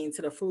training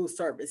to the food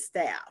service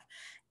staff.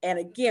 And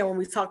again, when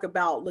we talk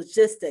about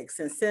logistics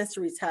and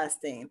sensory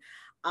testing,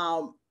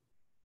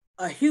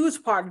 a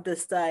huge part of the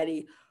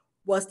study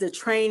was the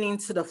training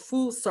to the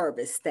food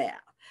service staff,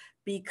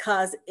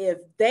 because if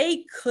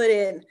they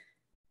couldn't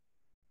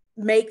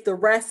make the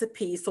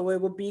recipe so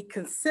it would be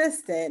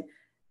consistent,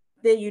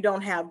 then you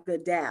don't have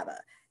good data.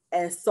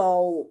 And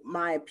so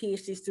my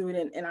PhD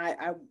student and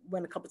I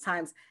went a couple of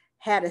times,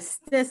 had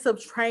extensive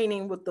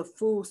training with the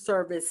food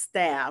service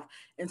staff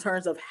in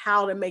terms of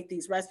how to make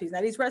these recipes.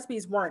 Now, these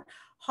recipes weren't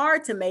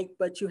hard to make,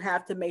 but you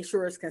have to make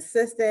sure it's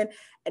consistent,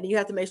 and you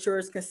have to make sure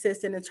it's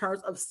consistent in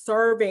terms of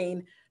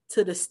serving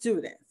to the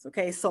students.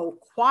 Okay, so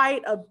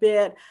quite a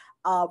bit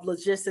of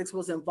logistics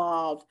was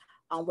involved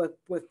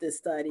with this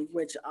study,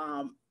 which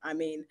I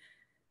mean,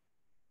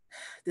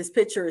 this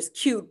picture is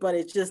cute, but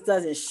it just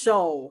doesn't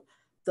show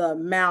the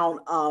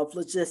amount of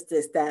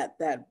logistics that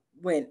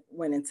went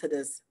into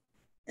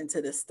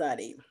this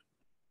study.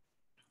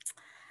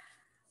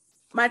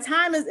 My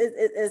time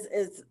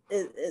is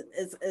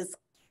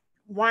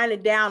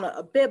winding down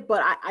a bit,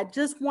 but I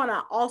just want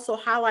to also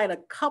highlight a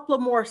couple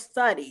of more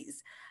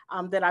studies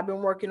that I've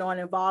been working on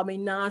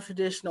involving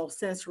non-traditional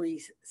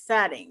sensory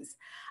settings.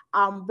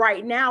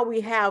 Right now,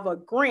 we have a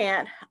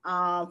grant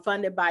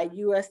funded by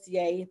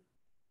USDA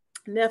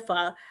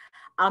NIFA,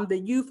 the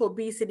Youth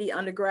Obesity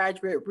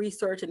Undergraduate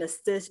Research and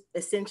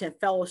Extension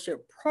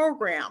Fellowship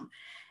Program.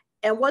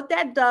 And what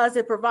that does,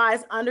 it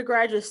provides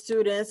undergraduate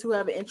students who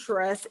have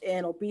interest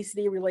in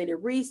obesity-related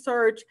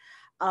research,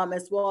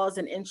 as well as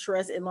an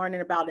interest in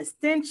learning about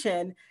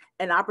extension,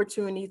 an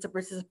opportunity to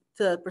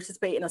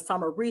participate in a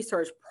summer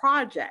research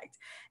project.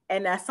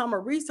 And that summer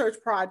research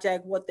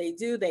project, what they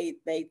do, they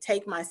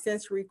take my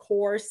sensory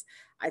course,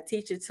 I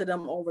teach it to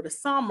them over the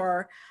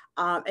summer,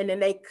 and then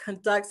they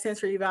conduct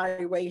sensory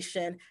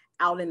evaluation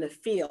out in the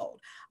field.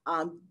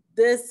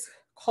 This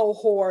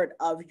cohort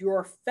of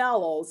your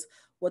fellows,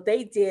 what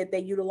they did, they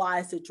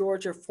utilized the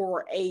Georgia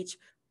 4-H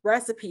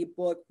recipe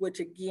book,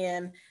 which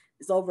again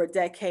is over a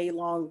decade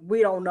long.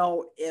 We don't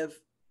know if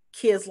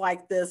kids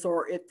like this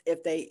or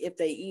if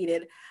they eat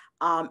it.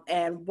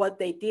 And what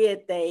they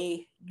did,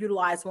 they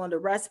utilized one of the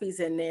recipes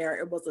in there.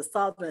 It was a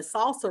Southern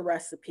salsa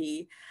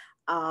recipe,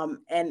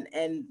 and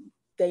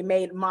they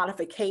made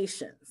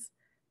modifications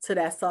to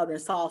that Southern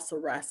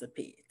salsa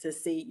recipe to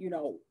see,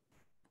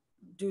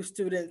 do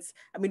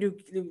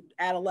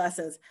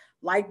adolescents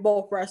like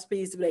both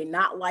recipes? Do they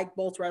not like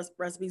both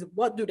recipes?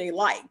 What do they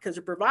like? Because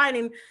you're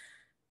providing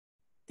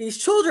these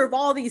children of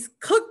all these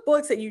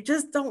cookbooks and you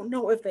just don't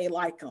know if they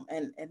like them.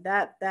 And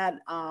that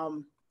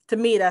to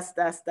me, that's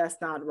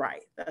not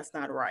right. That's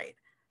not right.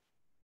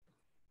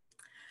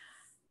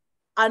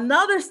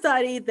 Another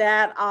study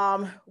that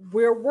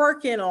we're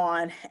working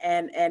on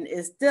and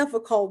is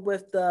difficult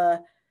with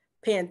the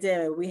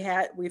pandemic,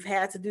 we've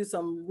had to do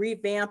some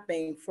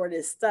revamping for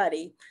this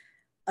study,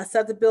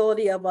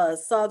 acceptability of a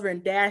Southern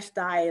DASH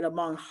diet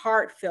among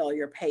heart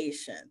failure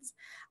patients.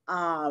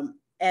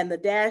 And the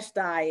DASH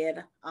diet,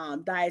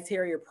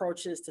 dietary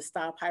approaches to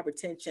stop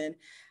hypertension,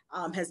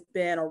 has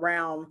been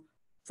around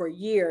for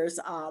years.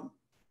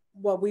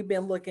 What we've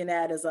been looking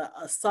at is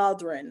a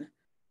Southern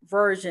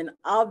version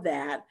of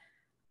that.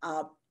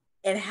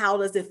 And how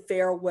does it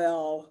fare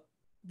well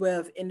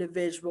with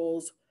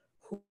individuals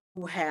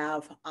who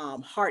have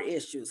heart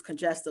issues,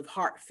 congestive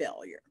heart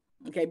failure,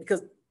 okay?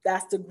 Because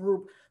that's the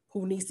group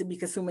who needs to be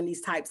consuming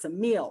these types of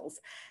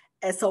meals.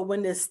 And so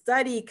when this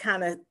study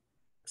kind of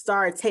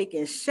started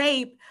taking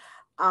shape,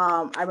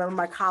 I remember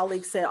my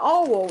colleague said,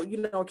 oh,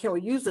 well, can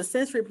we use the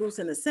sensory boost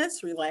in the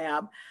sensory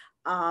lab?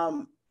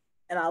 And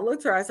I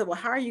looked at her, I said, well,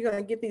 how are you going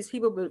to get these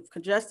people with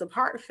congestive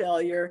heart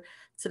failure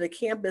to the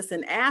campus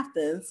in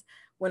Athens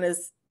when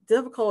it's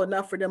difficult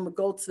enough for them to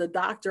go to the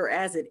doctor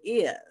as it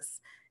is?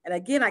 And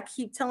again, I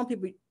keep telling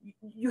people,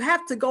 you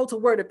have to go to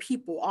where the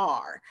people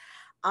are.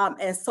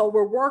 And so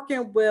we're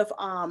working with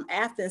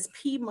Athens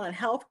Piedmont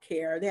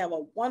Healthcare. They have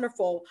a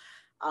wonderful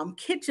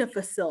kitchen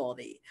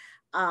facility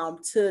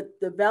to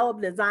develop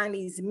and design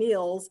these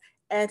meals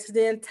and to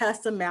then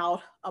test them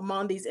out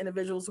among these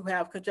individuals who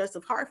have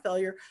congestive heart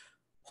failure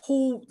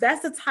who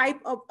that's the type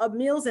of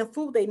meals and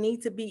food they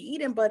need to be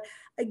eating. But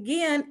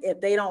again,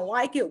 if they don't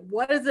like it,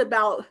 what is it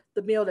about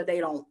the meal that they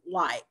don't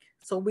like?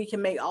 So we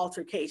can make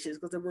altercations,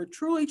 because if we're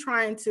truly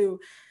trying to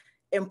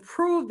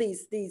improve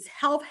these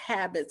health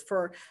habits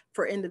for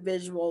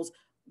individuals,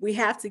 we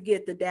have to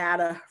get the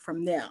data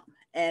from them.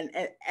 And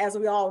as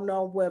we all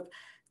know, with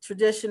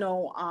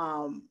traditional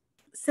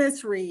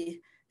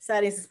sensory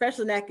settings,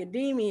 especially in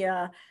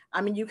academia,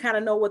 I mean, you kind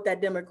of know what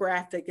that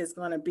demographic is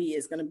going to be.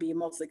 It's going to be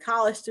mostly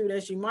college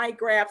students. You might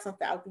grab some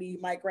faculty, you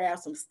might grab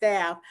some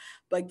staff,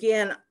 but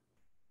again,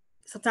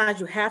 sometimes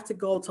you have to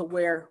go to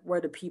where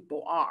the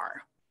people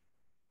are.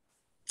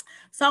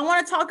 So I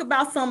want to talk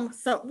about some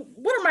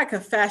what are my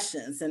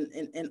confessions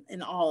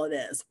in all of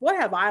this? What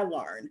have I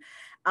learned?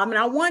 And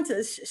I want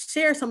to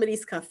share some of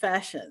these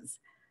confessions.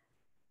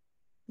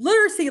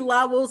 Literacy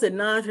levels in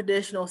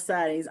non-traditional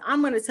settings.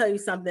 I'm going to tell you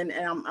something,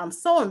 and I'm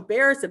so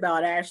embarrassed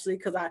about it, actually,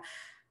 because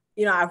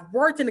I've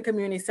worked in the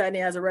community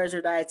setting as a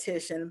registered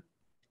dietitian.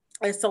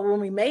 And so when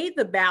we made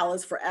the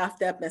ballots for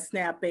FDEP and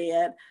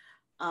SNAP-Ed,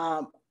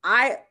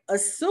 I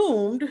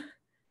assumed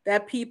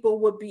that people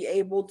would be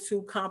able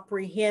to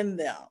comprehend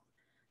them.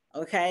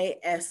 Okay.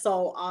 And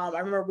so I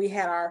remember we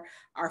had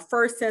our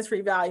first sensory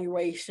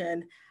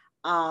evaluation,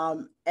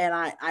 and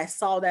I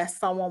saw that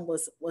someone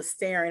was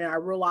staring, and I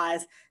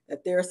realized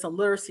that there are some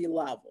literacy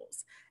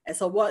levels. And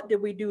so what did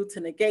we do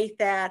to negate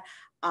that?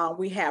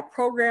 We had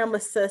program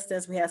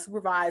assistants, we had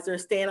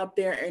supervisors stand up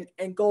there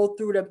and go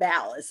through the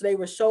ballot. So they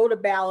would show the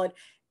ballot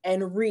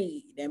and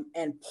read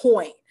and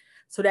point.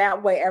 So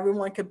that way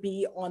everyone could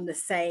be on the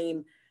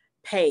same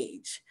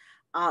page.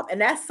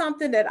 And that's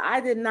something that I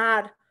did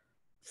not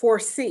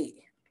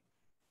foresee.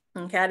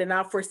 Okay, I did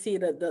not foresee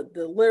the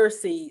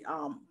literacy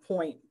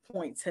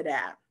point to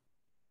that.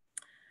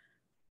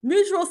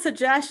 Mutual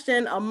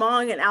suggestion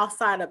among and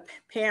outside of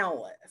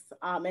panelists.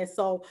 And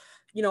so,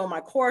 in my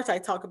course, I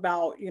talk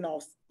about,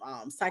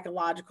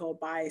 psychological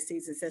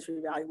biases and sensory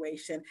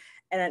evaluation.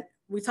 And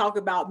we talk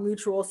about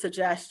mutual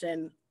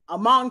suggestion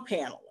among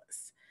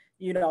panelists.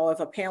 If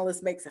a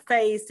panelist makes a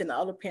face, and the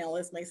other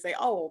panelists may say,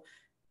 oh,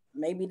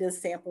 maybe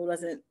this sample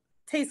doesn't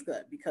taste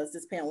good because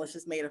this panelist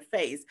just made a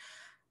face.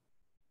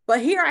 But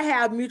here I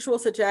have mutual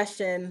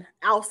suggestion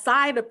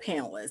outside of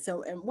panelists.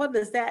 And what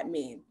does that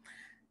mean?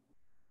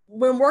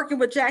 When working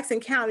with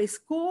Jackson County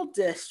School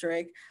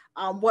District,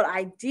 what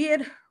I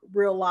did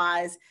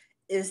realize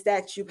is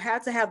that you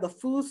have to have the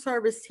food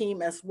service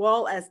team as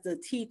well as the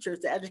teachers,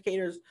 the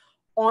educators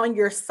on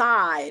your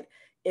side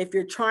if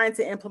you're trying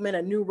to implement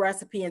a new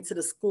recipe into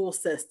the school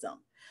system,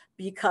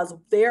 because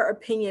their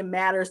opinion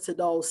matters to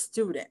those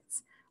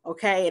students.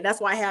 Okay, and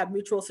that's why I have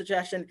mutual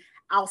suggestion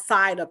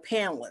outside of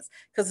panelists,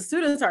 because the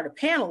students are the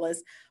panelists.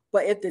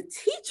 But if the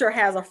teacher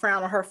has a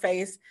frown on her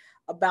face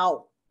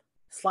about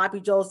sloppy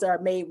joes that are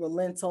made with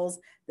lentils,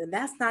 then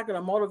that's not going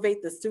to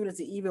motivate the students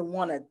to even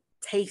want to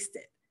taste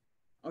it.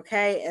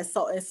 Okay, and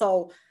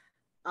so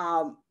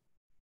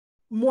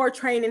more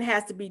training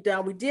has to be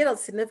done. We did a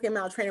significant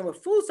amount of training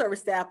with food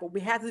service staff, but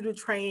we have to do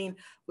training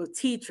with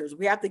teachers.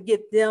 We have to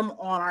get them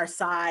on our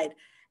side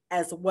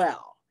as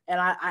well. And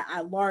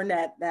I learned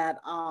that and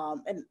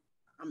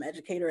I'm an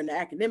educator in the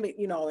academic,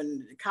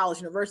 in college,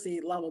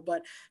 university level,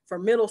 but for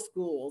middle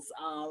schools,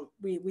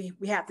 we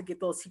have to get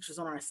those teachers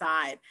on our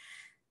side.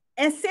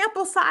 And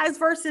sample size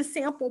versus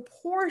sample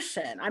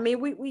portion. I mean,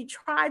 we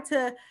try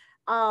to,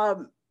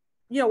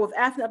 with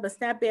FNUP and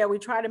SNAP-Ed, we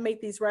try to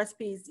make these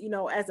recipes,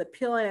 as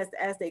appealing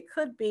as they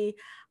could be.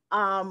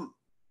 But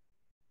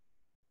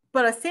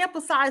a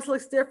sample size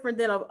looks different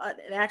than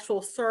an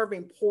actual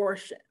serving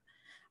portion.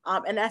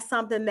 And that's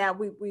something that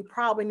we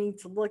probably need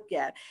to look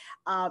at.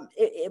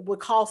 It would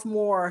cost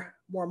more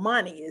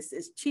money.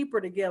 It's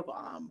cheaper to give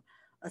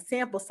a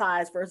sample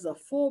size versus a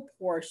full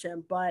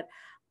portion, but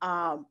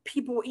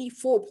people eat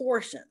full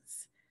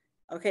portions.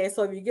 Okay,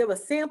 so if you give a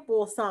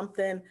sample of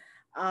something,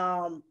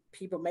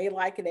 people may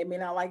like it, they may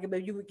not like it,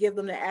 but you would give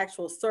them the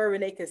actual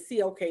serving, they can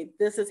see, okay,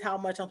 this is how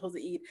much I'm supposed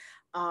to eat.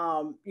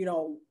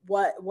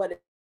 What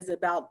is it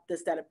about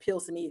this that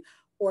appeals to me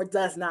or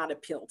does not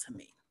appeal to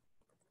me?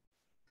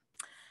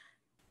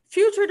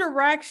 Future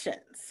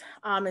directions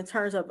in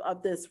terms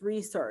of this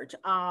research.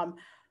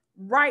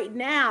 Right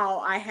now,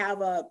 I have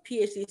a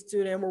PhD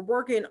student. We're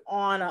working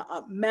on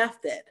a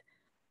method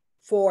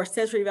for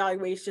sensory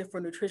evaluation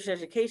for nutrition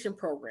education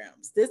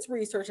programs. This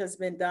research has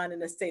been done in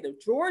the state of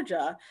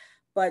Georgia,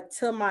 but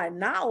to my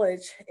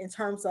knowledge, in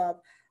terms of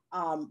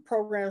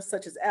programs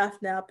such as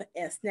FNUP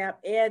and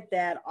SNAP-Ed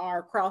that are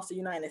across the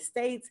United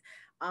States,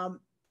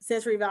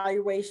 sensory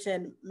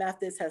evaluation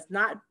methods has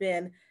not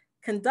been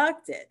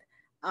conducted.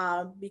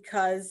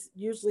 Because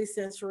usually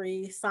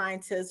sensory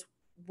scientists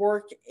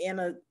work in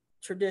a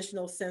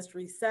traditional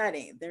sensory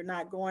setting. They're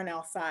not going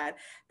outside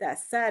that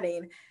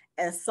setting.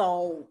 And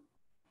so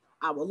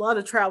I would love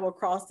to travel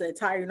across the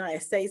entire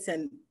United States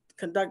and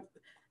conduct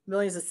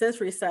millions of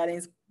sensory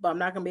settings, but I'm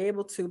not going to be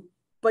able to.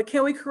 But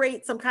can we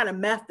create some kind of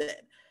method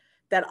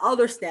that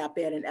other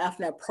SNAP-Ed and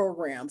FNAP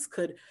programs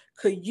could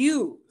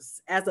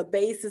use as a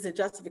basis and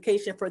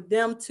justification for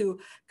them to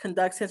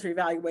conduct sensory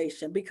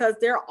evaluation, because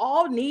they're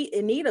all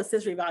in need of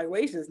sensory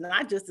evaluations,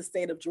 not just the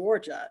state of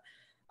Georgia.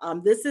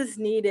 This is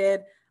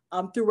needed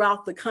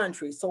throughout the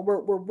country. So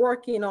we're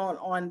working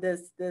on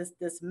this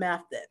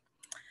method.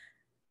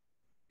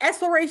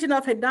 Exploration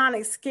of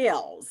hedonic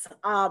scales.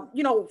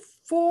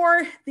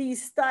 For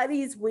these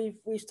studies, we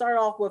started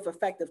off with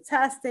effective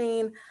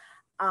testing,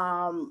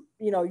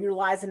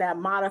 utilizing that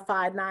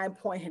modified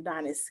 9-point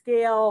hedonic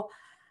scale.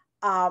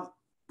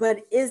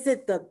 But is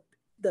it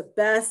the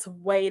best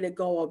way to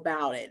go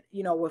about it?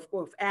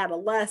 With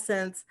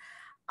adolescents,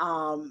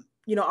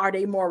 are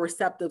they more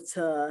receptive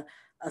to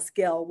a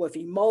scale with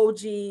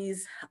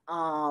emojis,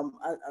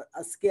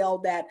 a scale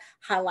that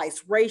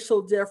highlights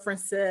racial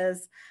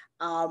differences?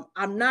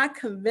 I'm not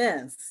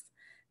convinced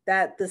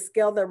that the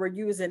scale that we're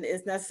using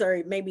is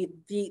necessarily maybe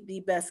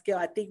the best scale.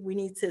 I think we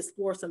need to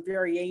explore some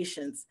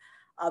variations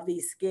of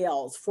these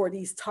scales for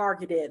these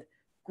targeted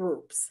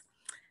groups.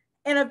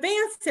 And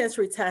advanced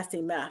sensory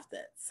testing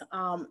methods.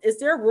 Is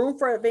there room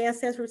for advanced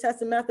sensory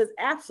testing methods?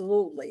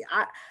 Absolutely.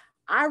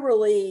 I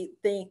really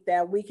think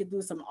that we could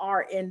do some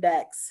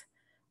R-index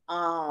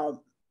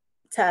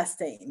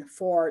testing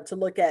to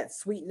look at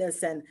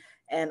sweetness and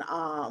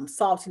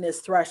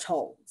saltiness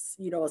thresholds,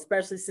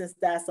 especially since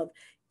that's an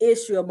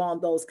issue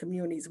among those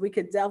communities. We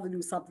could definitely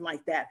do something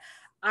like that.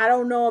 I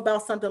don't know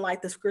about something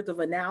like descriptive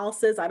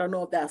analysis. I don't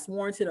know if that's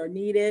warranted or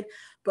needed,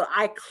 but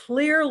I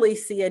clearly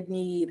see a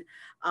need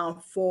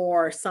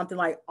for something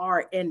like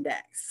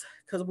R-index,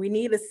 because we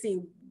need to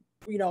see,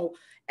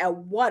 at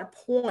what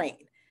point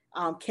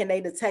can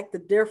they detect the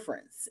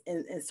difference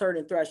in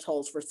certain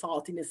thresholds for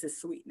saltiness and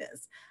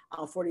sweetness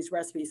for these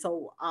recipes.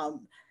 So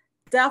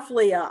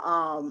definitely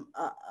an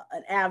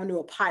avenue,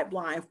 a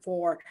pipeline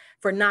for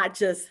not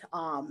just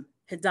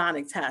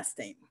hedonic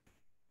testing.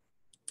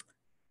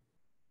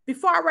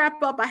 Before I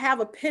wrap up, I have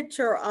a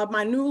picture of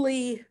my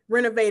newly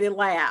renovated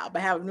lab. I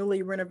have a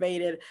newly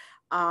renovated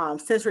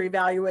sensory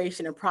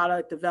evaluation and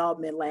product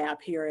development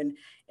lab here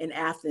in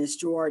Athens,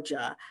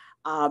 Georgia.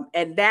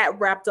 And that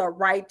wrapped up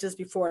right just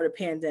before the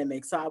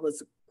pandemic. So I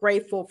was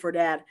grateful for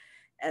that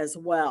as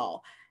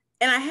well.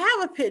 And I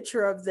have a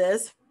picture of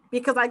this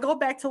because I go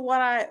back to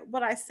what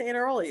I said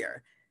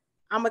earlier.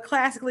 I'm a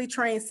classically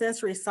trained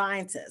sensory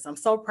scientist. I'm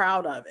so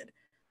proud of it.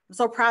 I'm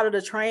so proud of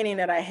the training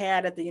that I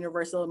had at the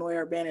University of Illinois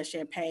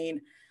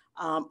Urbana-Champaign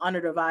under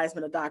the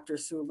advisement of Dr.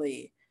 Sue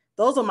Lee.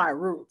 Those are my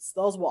roots.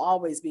 Those will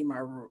always be my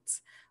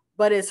roots.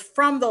 But it's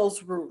from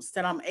those roots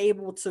that I'm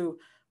able to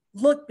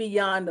look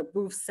beyond the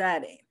booth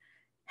setting.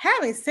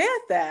 Having said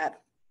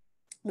that,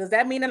 does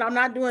that mean that I'm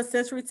not doing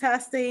sensory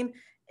testing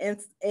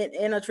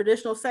in a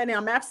traditional setting?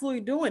 I'm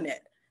absolutely doing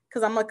it,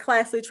 because I'm a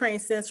classically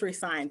trained sensory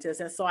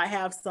scientist. And so I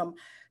have some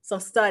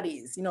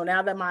studies,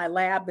 now that my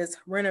lab is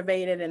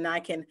renovated and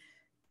I can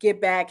get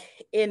back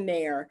in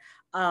there,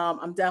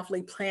 I'm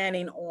definitely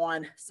planning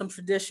on some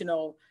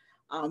traditional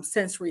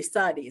sensory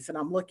studies, and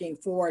I'm looking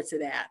forward to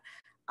that.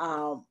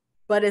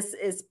 But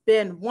it's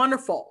been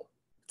wonderful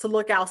to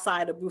look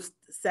outside the booth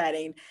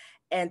setting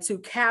and to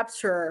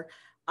capture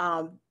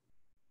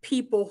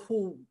people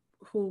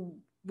who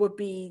would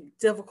be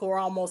difficult or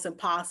almost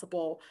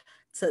impossible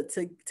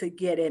to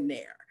get in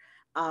there.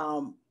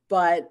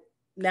 But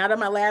now that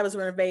my lab is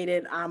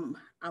renovated, I'm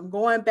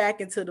going back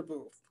into the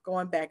booth.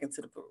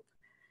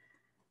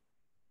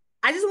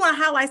 I just want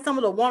to highlight some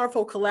of the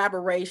wonderful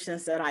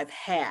collaborations that I've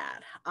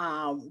had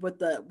with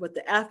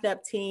the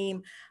FNAP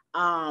team.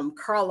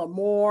 Carla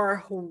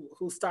Moore,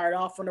 who started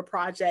off on the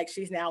project,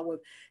 she's now with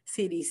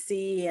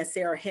CDC, and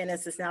Sarah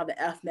Hennis is now the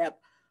FNAP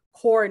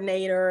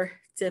coordinator.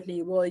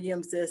 Tiffany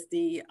Williams is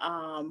the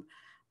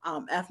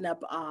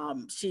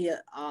FNAP.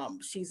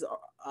 She's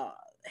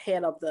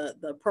head of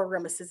the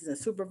program assistants and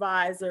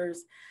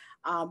supervisors.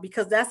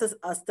 Because that's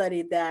a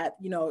study that,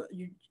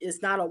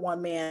 it's not a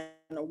one man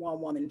or one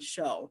woman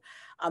show.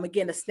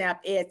 Again, the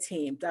SNAP-Ed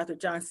team, Dr.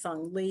 John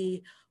Sung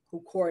Lee,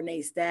 who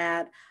coordinates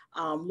that,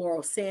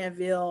 Laurel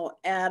Sanville,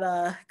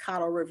 Etta,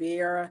 Cato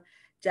Riviera,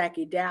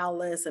 Jackie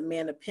Dallas,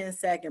 Amanda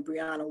Pensek, and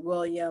Brianna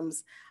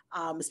Williams.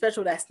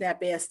 Especially that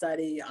SNAP-Ed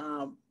study,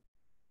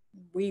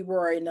 we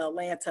were in the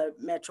Atlanta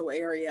metro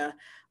area,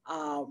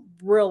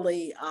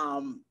 really,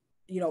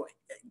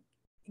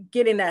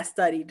 getting that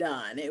study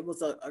done. It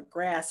was a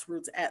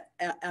grassroots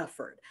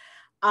effort.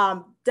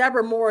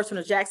 Deborah Morris from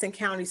the Jackson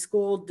County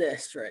School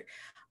District.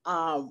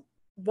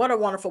 What a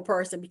wonderful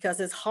person, because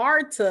it's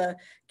hard to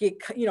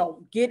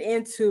get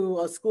into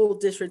a school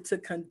district to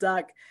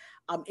conduct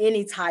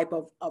any type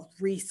of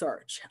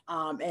research.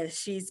 And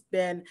she's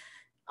been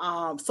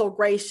so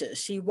gracious.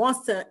 She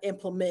wants to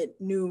implement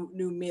new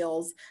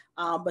meals,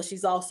 but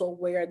she's also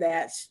aware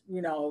that,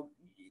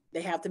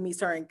 they have to meet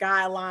certain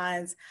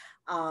guidelines.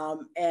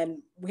 And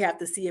we have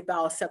to see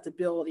about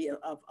acceptability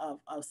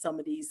of some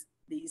of these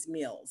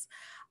meals.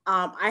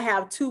 I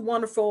have two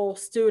wonderful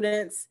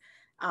students,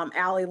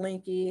 Allie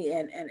Linky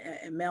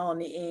and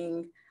Melanie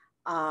Ng,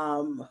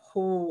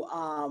 who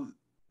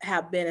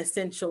have been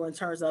essential in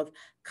terms of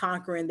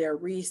conquering their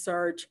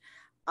research.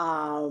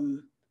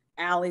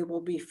 Allie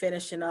will be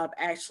finishing up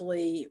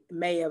actually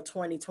May of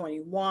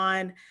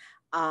 2021.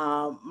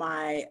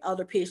 My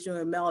other PhD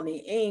student,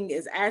 Melanie Ng,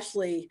 is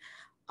actually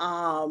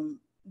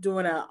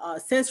doing a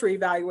sensory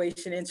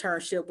evaluation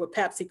internship with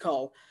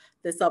PepsiCo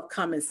this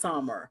upcoming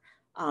summer.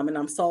 And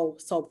I'm so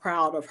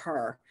proud of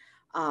her.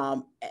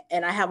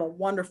 And I have a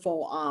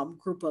wonderful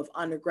group of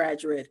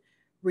undergraduate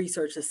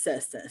research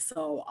assistants.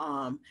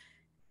 So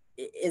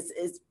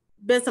it's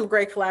been some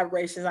great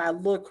collaborations. I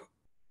look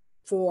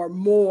for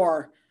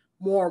more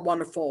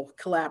wonderful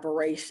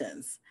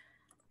collaborations.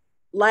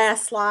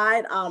 Last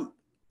slide.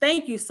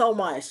 Thank you so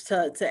much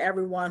to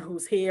everyone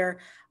who's here.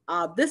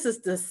 This is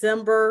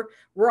December.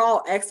 We're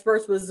all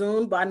experts with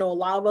Zoom, but I know a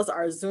lot of us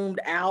are zoomed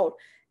out.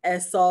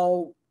 And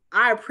so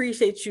I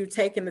appreciate you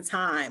taking the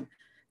time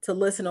to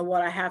listen to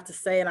what I have to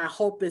say. And I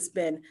hope it's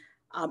been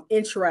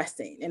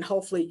interesting and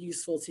hopefully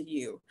useful to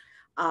you.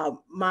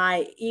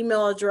 My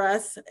email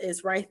address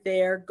is right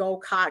there, Go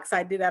Cox.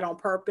 I did that on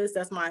purpose.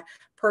 That's my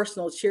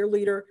personal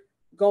cheerleader,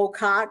 Go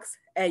Cox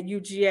at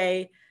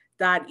uga.edu.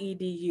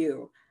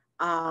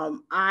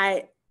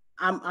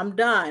 I'm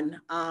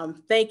done.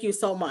 Thank you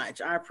so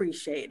much. I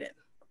appreciate it.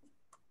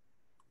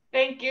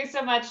 Thank you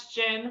so much,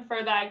 Jen,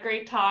 for that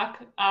great talk.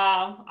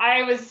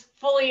 I was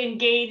fully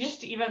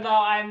engaged, even though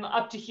I'm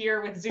up to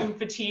here with Zoom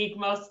fatigue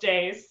most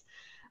days.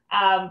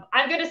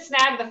 I'm going to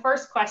snag the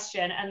first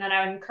question, and then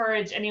I would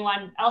encourage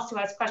anyone else who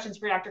has questions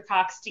for Dr.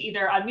 Cox to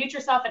either unmute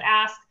yourself and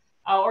ask,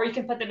 or you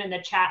can put them in the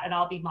chat and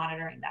I'll be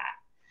monitoring that.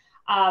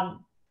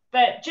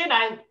 But Jen,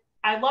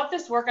 I love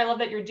this work. I love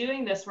that you're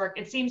doing this work.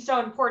 It seems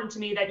so important to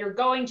me that you're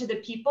going to the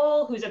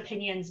people whose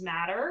opinions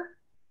matter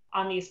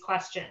on these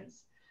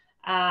questions.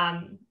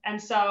 And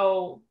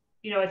so,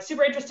 it's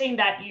super interesting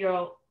that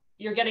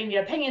you're getting the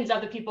opinions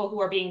of the people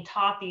who are being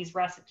taught these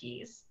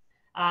recipes.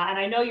 And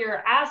I know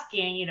you're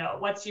asking,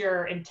 what's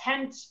your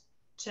intent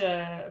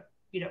to,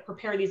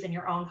 prepare these in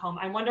your own home.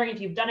 I'm wondering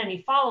if you've done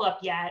any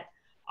follow-up yet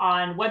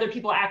on whether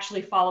people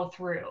actually follow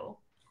through.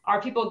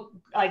 Are people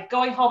like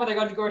going home, or they're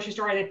going to the grocery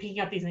store, are they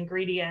picking up these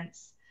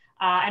ingredients?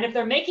 And if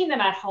they're making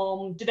them at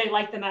home, do they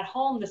like them at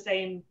home the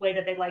same way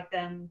that they like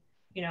them,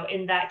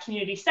 in that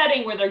community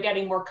setting where they're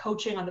getting more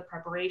coaching on the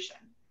preparation?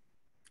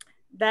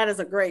 That is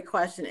a great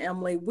question,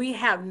 Emily. We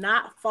have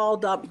not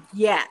followed up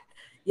yet.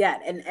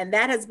 And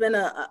that has been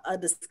a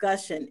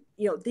discussion.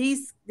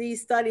 These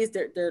studies,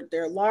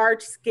 they're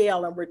large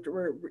scale, and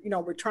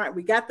we're trying.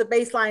 We got the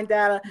baseline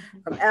data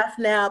from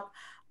FNEP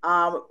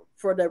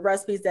for the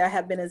recipes that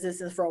have been in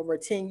existence for over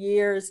 10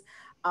 years.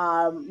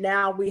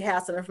 Now we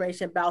have some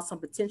information about some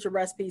potential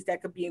recipes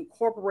that could be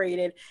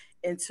incorporated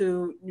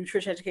into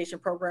nutrition education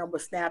program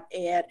with SNAP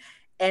Ed,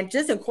 and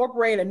just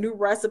incorporating a new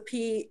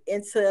recipe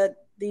into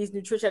these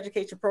nutrition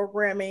education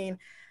programming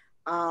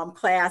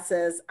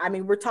classes. I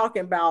mean, we're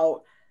talking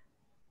about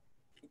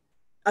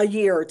a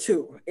year or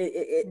two.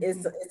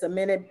 It's a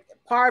minute.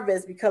 Part of it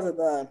is because of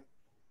the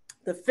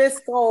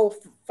fiscal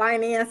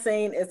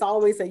financing. It's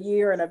always a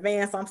year in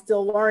advance. I'm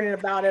still learning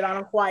about it. I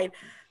don't quite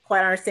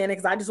understand it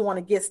because I just want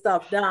to get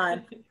stuff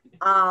done.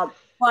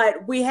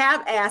 But we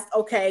have asked,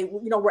 okay,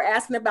 we're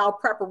asking about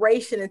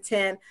preparation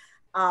intent,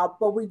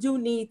 but we do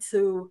need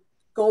to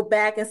go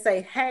back and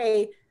say,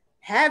 hey,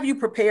 have you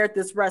prepared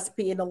this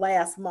recipe in the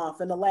last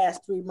month, in the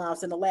last 3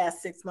 months, in the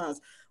last 6 months?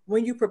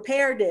 When you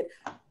prepared it,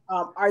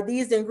 are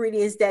these the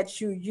ingredients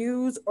that you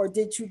use, or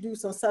did you do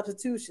some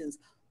substitutions?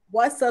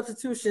 What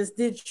substitutions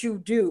did you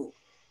do?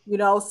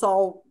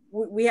 So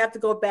we have to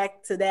go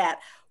back to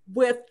that.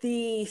 With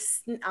the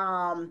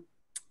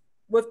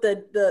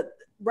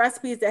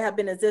recipes that have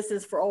been in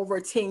existence for over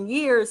 10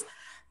 years,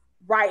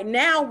 right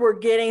now we're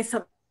getting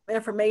some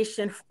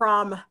information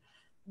from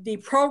the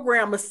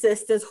program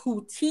assistants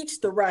who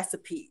teach the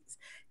recipes.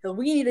 So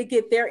we need to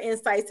get their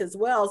insights as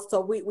well. So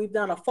we've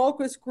done a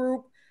focus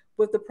group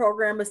with the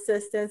program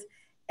assistants.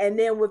 And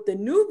then with the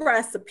new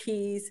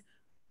recipes,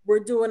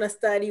 we're doing a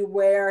study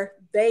where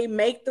they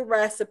make the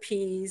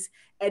recipes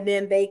and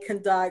then they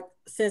conduct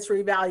sensory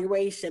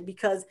evaluation,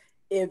 because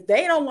if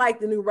they don't like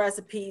the new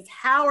recipes,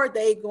 how are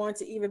they going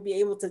to even be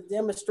able to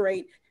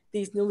demonstrate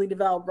these newly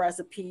developed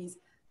recipes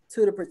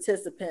to the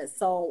participants?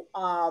 So,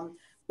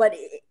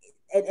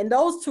 and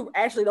those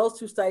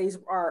two studies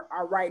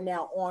are right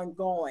now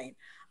ongoing.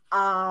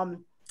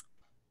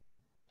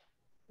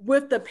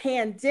 With the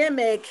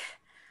pandemic,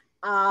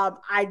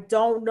 I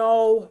don't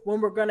know when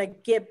we're going to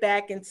get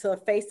back into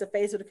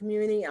face-to-face with the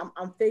community.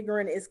 I'm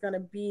figuring it's going to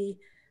be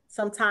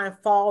sometime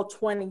fall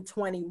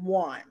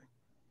 2021.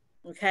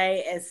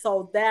 Okay. And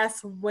so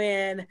that's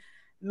when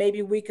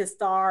maybe we could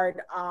start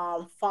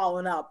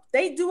following up.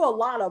 They do a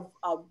lot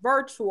of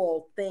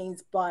virtual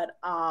things, but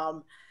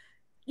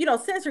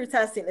sensory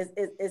testing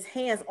is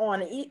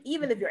hands-on.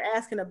 Even if you're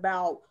asking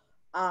about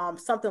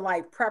something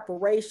like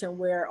preparation,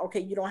 where, okay,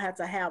 you don't have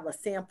to have a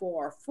sample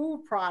or a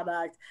food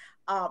product,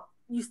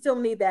 you still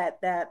need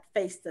that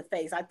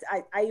face-to-face.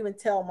 I even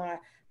tell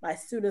my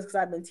students, because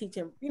I've been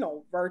teaching,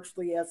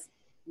 virtually, as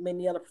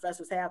many other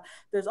professors have,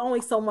 there's only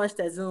so much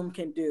that Zoom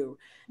can do.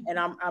 And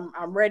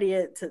I'm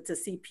ready to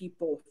see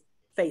people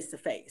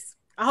face-to-face.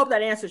 I hope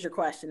that answers your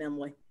question,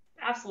 Emily.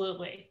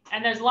 Absolutely.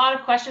 And there's a lot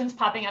of questions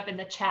popping up in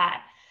the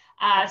chat.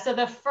 So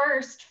the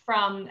first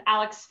from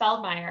Alex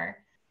Feldmeyer,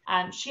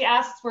 she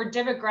asks, were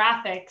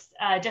demographics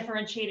a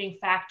differentiating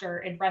factor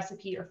in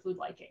recipe or food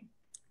liking?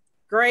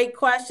 Great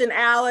question,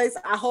 Alex.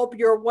 I hope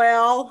you're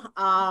well.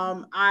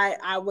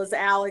 I was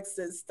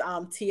Alex's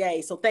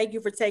TA, so thank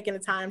you for taking the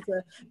time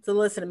to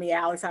listen to me,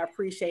 Alex. I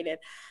appreciate it.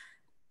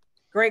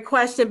 Great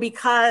question,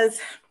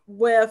 because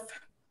with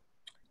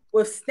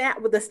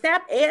the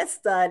SNAP Ed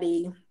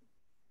study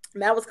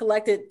that was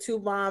collected 2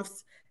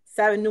 months,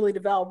 7 newly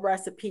developed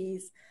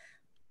recipes,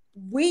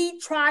 we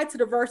tried to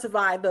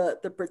diversify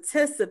the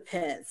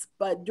participants,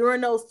 but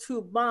during those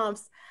 2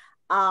 months,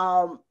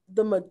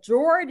 the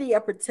majority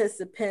of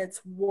participants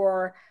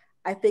were,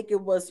 I think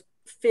it was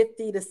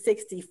 50 to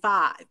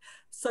 65.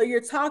 So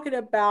you're talking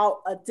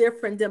about a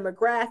different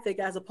demographic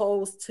as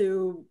opposed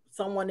to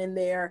someone in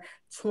their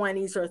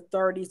 20s or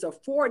 30s or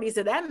 40s,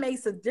 and that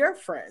makes a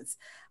difference.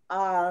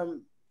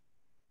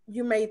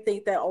 You may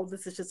think that, oh,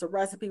 this is just a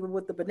recipe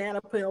with the banana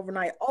pudding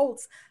overnight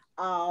oats.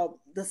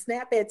 The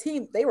SNAP Ed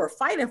team, they were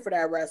fighting for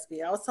that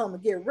recipe. I was telling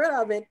them to get rid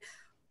of it,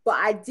 but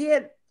I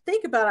did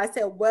think about it. I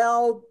said,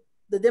 well,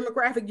 the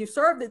demographic you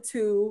served it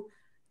to,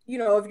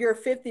 if you're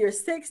 50 or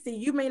 60,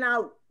 you may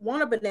not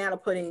want a banana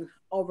pudding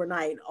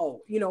overnight.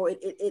 Oh,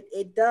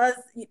 it does,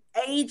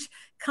 age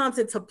comes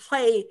into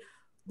play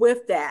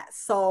with that.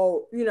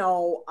 So,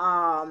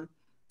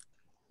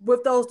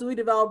 with those newly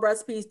developed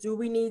recipes, do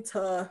we need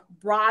to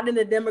broaden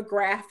the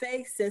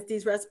demographics, since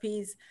these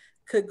recipes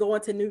could go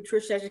into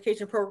nutrition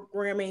education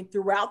programming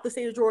throughout the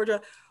state of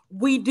Georgia?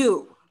 We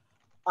do.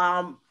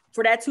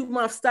 For that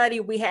 2-month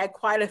study, we had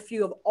quite a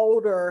few of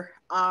older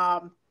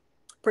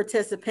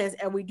participants,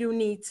 and we do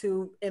need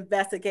to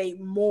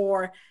investigate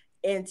more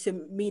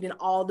into meeting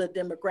all the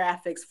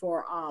demographics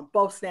for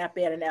both SNAP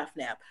Ed and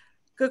FNAP.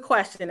 Good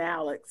question,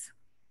 Alex.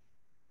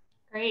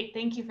 Great,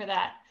 thank you for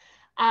that.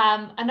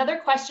 Another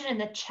question in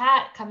the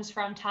chat comes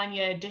from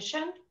Tanya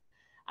Dishon.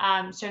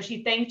 So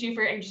she thanked you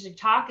for your interesting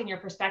talk and your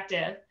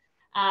perspective,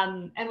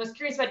 and was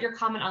curious about your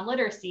comment on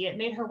literacy. It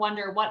made her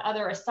wonder what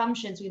other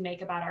assumptions we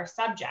make about our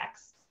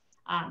subjects.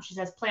 She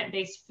says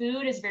plant-based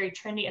food is very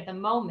trendy at the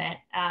moment,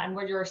 and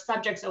were your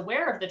subjects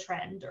aware of the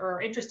trend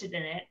or interested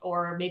in it,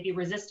 or maybe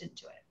resistant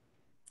to it?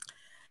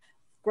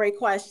 Great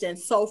question.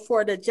 So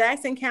for the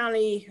Jackson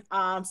County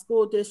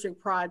School District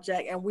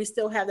project, and we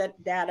still have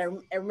that data,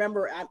 and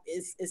remember,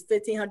 it's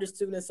 1,500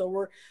 students, so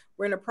we're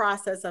in the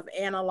process of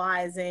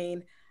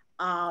analyzing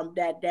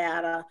that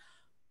data.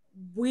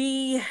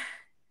 We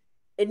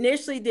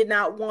initially did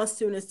not want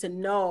students to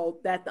know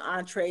that the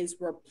entrees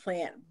were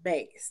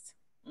plant-based,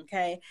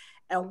 okay?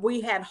 And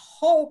we had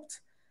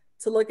hoped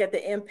to look at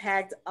the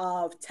impact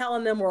of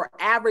telling them or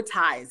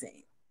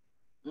advertising,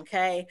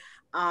 okay?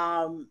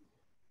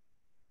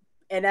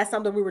 And that's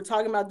something we were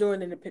talking about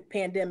doing in the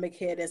pandemic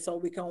hit. And so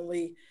we can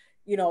only,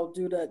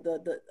 do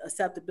the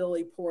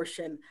acceptability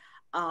portion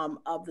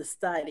of the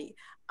study.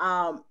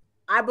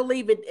 I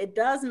believe it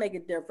does make a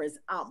difference.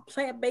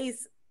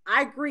 Plant-based,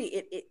 I agree,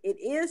 it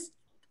is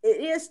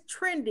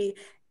trendy,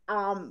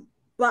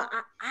 but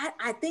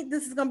I think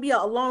this is going to be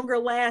a longer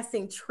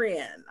lasting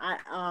trend.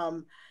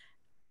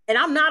 And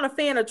I'm not a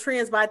fan of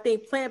trends, but I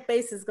think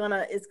plant-based is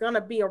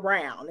gonna be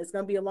around. It's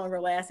gonna be a longer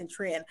lasting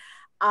trend.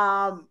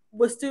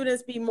 Would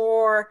students be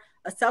more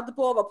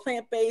acceptable of a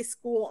plant-based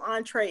school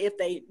entree if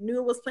they knew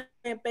it was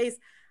plant-based?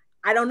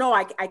 I don't know.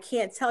 I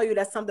can't tell you.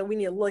 That's something we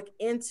need to look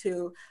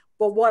into.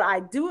 But what I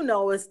do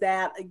know is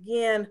that,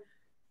 again,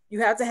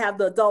 you have to have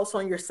the adults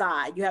on your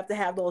side. You have to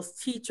have those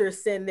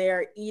teachers sitting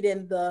there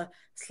eating the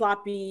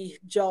sloppy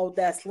Joe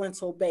that's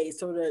lentil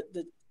based, or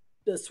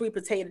the sweet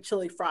potato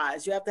chili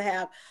fries. You have to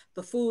have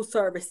the food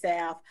service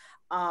staff,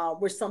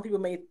 which some people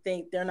may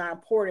think they're not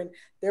important.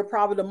 They're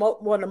probably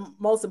one of the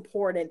most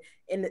important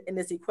in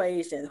this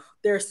equation.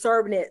 They're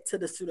serving it to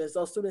the students.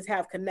 Those students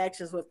have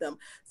connections with them.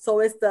 So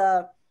it's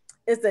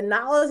the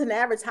knowledge and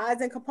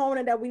advertising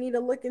component that we need to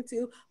look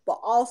into, but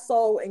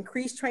also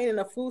increased training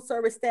of food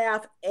service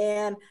staff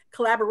and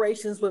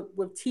collaborations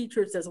with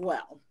teachers as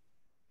well.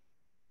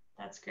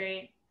 That's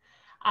great.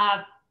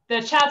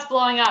 The chat's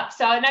blowing up.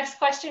 So the next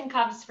question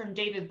comes from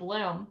David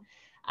Bloom.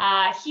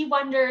 He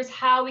wonders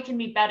how we can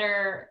be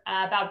better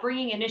about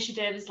bringing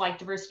initiatives like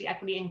diversity,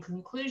 equity, and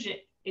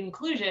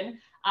inclusion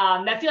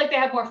that feel like they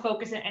have more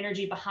focus and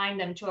energy behind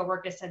them to our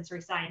work as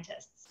sensory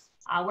scientists.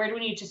 Where do we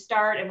need to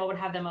start, and what would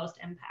have the most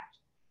impact?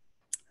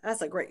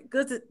 That's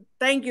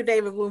thank you,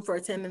 David Bloom, for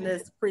attending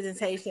this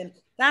presentation.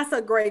 That's a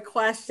great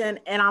question.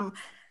 And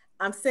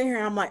I'm sitting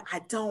here, I'm like, I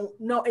don't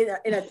know.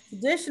 In a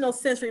traditional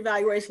sensory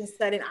evaluation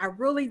setting, I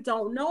really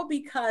don't know,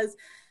 because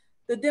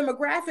the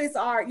demographics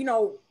are,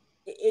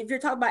 if you're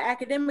talking about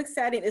academic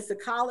setting, it's the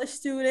college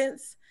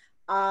students,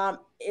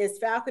 it's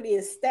faculty,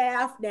 it's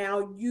staff.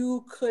 Now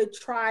you could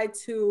try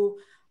to,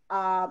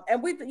 and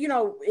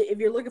if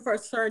you're looking for a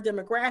certain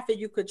demographic,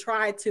 you could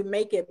try to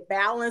make it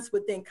balanced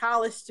within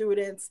college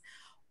students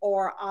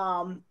or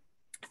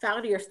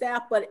faculty or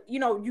staff, but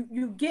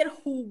you get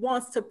who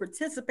wants to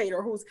participate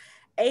or who's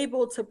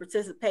able to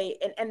participate.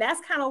 And that's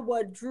kind of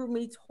what drew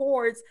me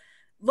towards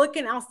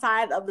looking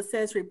outside of the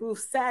sensory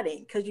booth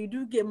setting, because you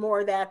do get more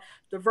of that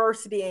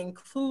diversity and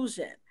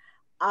inclusion.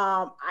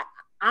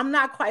 I'm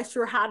not quite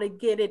sure how to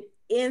get it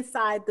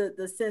inside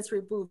the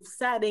sensory booth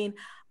setting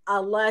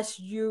unless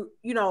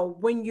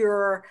when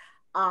you're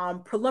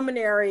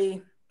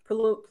preliminarily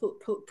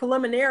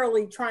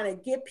trying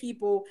to get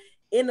people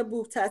in the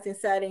booth testing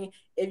setting,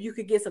 if you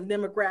could get some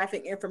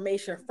demographic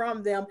information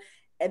from them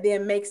and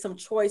then make some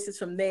choices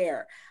from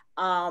there.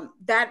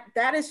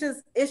 That is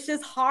just, it's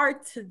just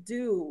hard to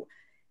do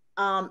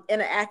in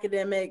an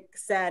academic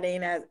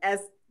setting, as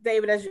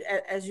David,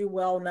 as you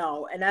well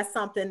know. And that's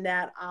something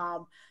that,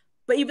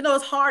 but even though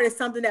it's hard, it's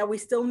something that we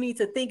still need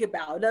to think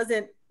about. It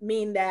doesn't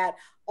mean that,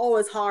 oh,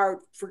 it's hard,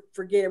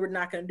 forget it, we're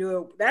not going to do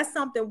it. That's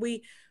something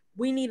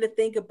we need to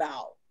think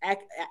about,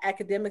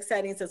 academic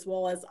settings as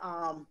well as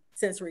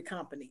sensory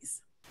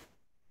companies.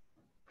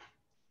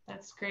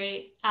 That's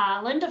great.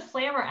 Linda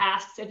Flammer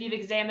asks if you've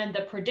examined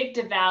the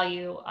predictive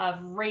value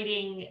of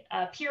rating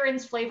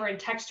appearance, flavor, and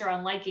texture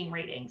on liking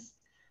ratings.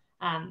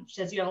 She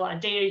says you have a lot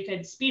of data, you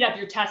could speed up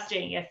your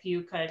testing if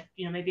you could,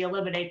 maybe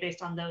eliminate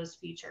based on those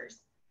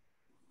features.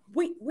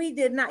 We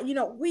did not,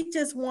 we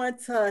just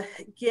want to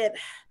get,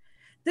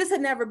 this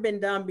had never been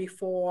done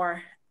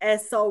before. And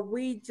so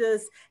and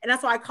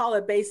that's why I call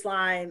it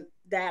baseline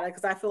data,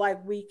 because I feel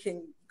like we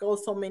can go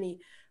so many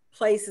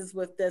places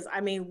with this.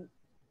 I mean,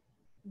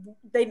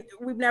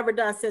 we've never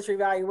done sensory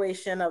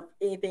evaluation of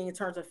anything in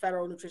terms of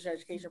federal nutrition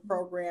education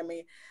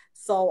programming.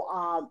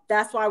 So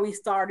that's why we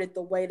started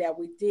the way that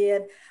we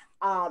did.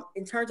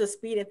 In terms of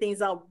speeding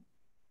things up,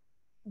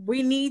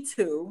 we need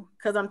to,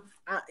 because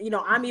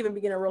I'm even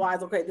beginning to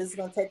realize, okay, this is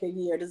going to take a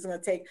year. This is going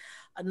to take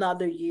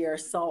another year.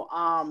 So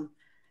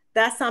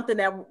that's something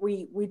that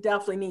we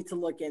definitely need to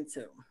look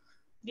into.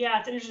 Yeah,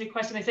 it's an interesting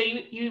question. They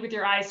say you with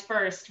your eyes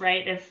first,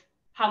 right? If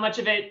how much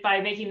of it,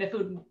 by making the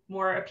food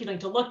more appealing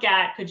to look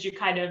at, could you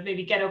kind of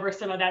maybe get over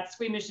some of that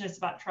squeamishness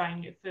about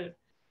trying new food?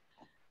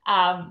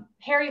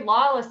 Harry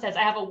Lawless says,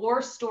 I have a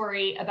war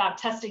story about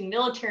testing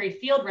military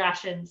field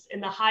rations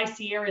in the high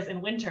Sierras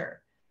in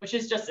winter, which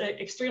is just an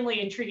extremely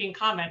intriguing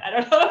comment. I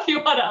don't know if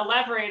you want to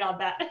elaborate on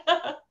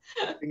that.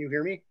 Can you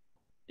hear me?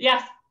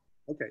 Yes.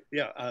 Okay,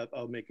 yeah,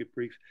 I'll make it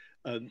brief.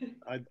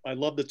 I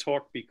love the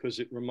talk because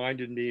it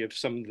reminded me of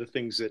some of the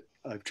things that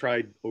I've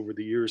tried over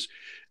the years.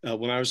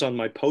 When I was on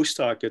my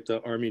postdoc at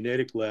the Army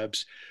Natick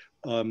Labs,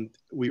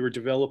 we were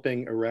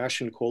developing a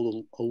ration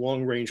called a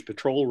long-range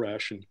patrol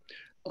ration,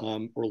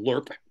 or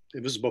LRP.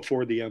 It was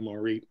before the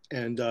MRE.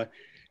 And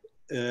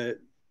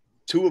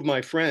two of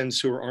my friends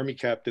who are Army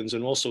captains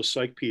and also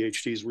psych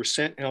PhDs were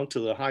sent out to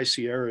the high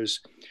Sierras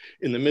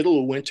in the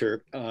middle of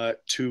winter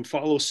to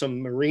follow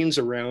some Marines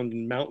around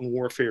in mountain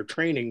warfare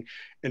training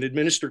and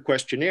administer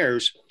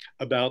questionnaires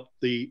about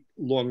the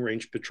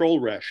long-range patrol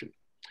ration.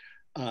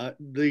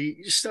 The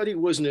study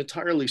wasn't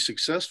entirely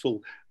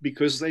successful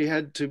because they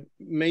had to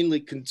mainly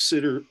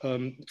consider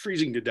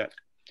freezing to death.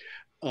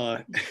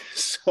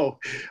 So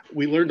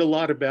we learned a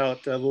lot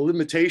about the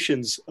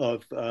limitations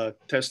of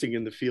testing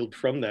in the field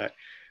from that.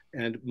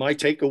 And my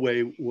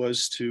takeaway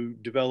was to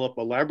develop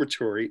a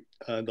laboratory.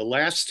 The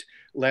last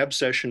lab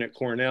session at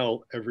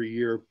Cornell every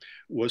year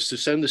was to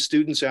send the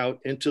students out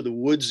into the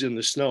woods in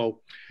the snow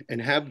and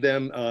have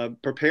them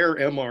prepare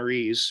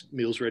MREs,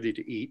 meals ready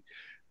to eat,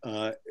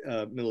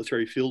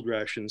 military field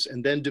rations,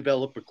 and then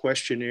develop a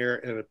questionnaire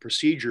and a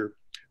procedure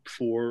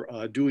for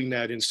doing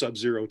that in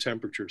sub-zero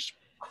temperatures.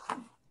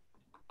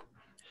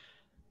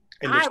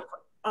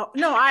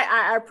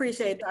 I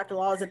appreciate it, Dr.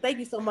 Laws, and thank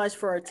you so much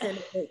for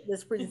attending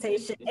this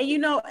presentation.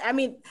 And I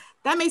mean,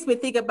 that makes me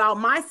think about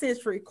my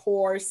sensory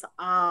course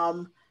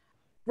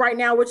right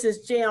now, which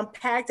is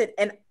jam-packed.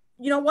 And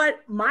you know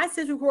what? My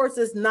sensory course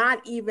does not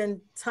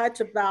even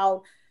touch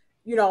about,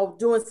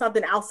 doing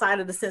something outside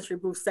of the sensory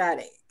booth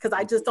setting, because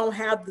I just don't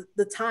have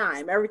the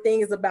time.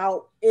 Everything is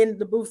about in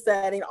the booth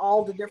setting,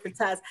 all the different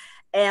tests.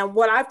 And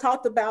what I've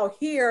talked about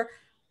here,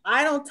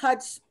 I don't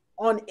touch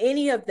on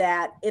any of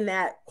that in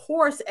that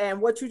course. And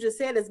what you just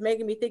said is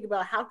making me think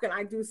about how can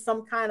I do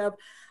some kind of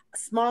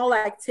small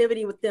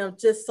activity with them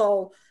just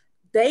so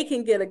they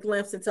can get a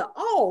glimpse into,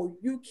 oh,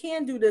 you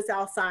can do this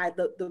outside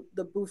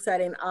the booth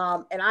setting.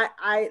 And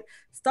I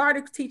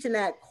started teaching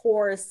that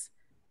course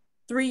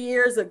 3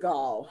 years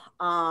ago.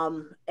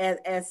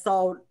 And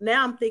so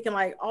now I'm thinking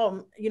like,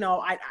 oh,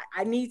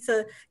 I need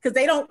to, because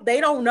they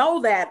don't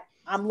know that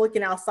I'm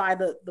looking outside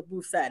the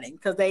booth setting,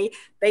 because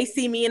they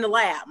see me in the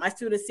lab. My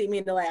students see me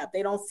in the lab.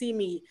 They don't see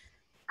me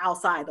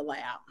outside the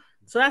lab.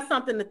 So that's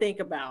something to think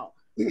about.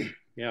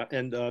 Yeah,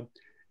 and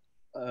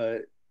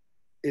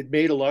it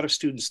made a lot of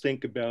students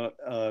think about,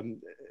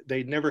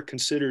 they'd never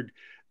considered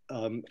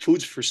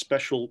foods for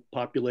special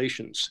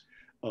populations,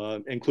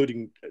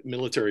 including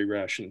military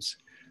rations,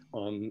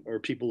 or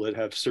people that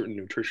have certain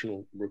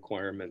nutritional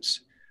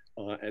requirements.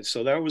 And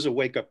so that was a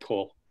wake-up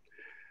call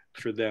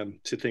for them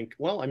to think,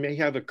 well, I may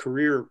have a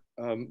career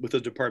with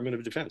the Department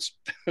of Defense.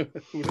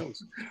 Who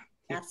knows?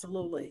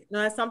 Absolutely.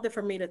 No, that's something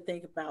for me to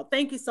think about.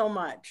 Thank you so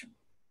much.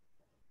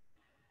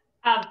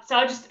 So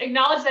I'll just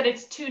acknowledge that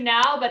it's 2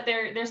 now, but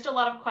there's still a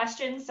lot of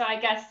questions. So I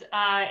guess,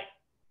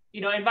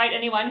 invite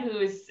anyone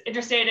who's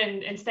interested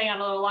in staying on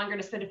a little longer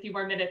to spend a few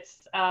more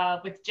minutes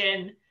with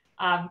Jen,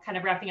 kind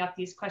of wrapping up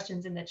these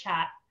questions in the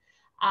chat.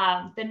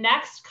 The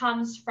next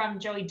comes from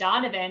Joey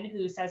Donovan,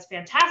 who says,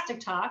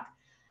 fantastic talk.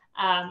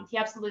 He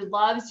absolutely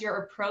loves your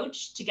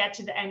approach to get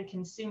to the end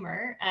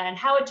consumer and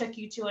how it took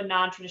you to a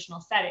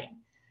non-traditional setting.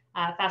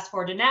 Fast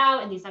forward to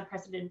now in these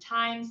unprecedented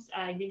times,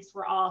 I think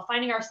we're all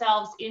finding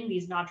ourselves in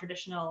these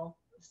non-traditional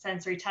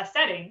sensory test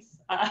settings,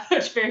 which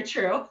is very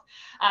true.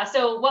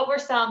 So what were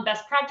some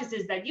best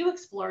practices that you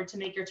explored to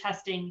make your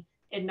testing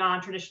in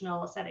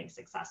non-traditional settings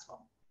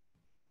successful?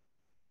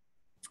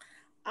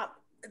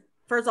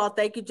 First of all,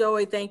 thank you,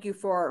 Joey. Thank you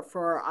for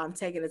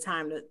taking the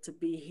time to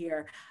be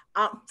here.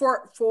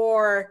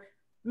 For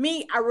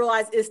me, I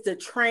realize it's the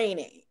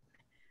training.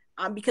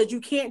 Because you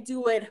can't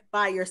do it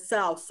by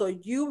yourself. So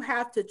you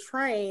have to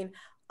train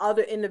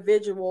other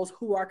individuals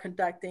who are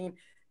conducting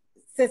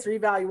sensory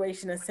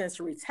evaluation and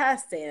sensory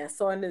testing.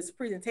 So in this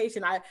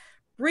presentation, I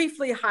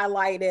briefly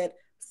highlighted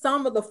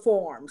some of the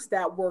forms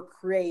that were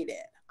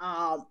created,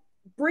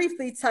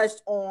 briefly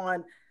touched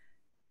on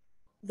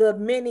the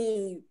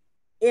many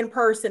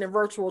in-person and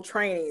virtual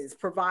trainings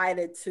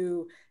provided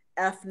to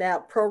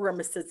FNEP program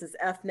assistants,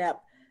 FNEP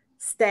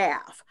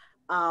staff.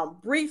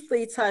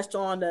 Briefly touched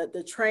on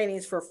the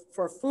trainings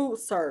for food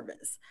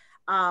service,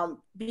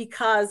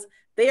 because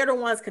they are the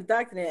ones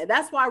conducting it. And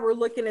that's why we're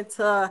looking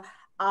into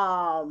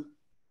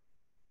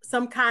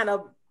some kind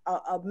of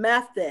a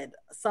method,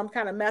 some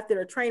kind of method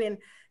or training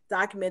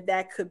document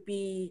that could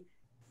be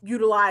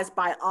utilized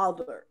by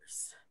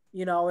others,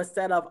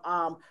 instead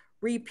of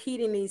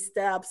repeating these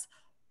steps.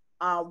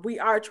 We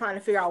are trying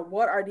to figure out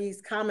what are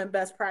these common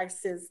best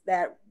practices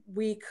that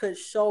we could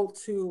show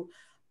to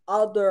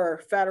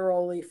other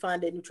federally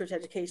funded nutrition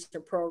education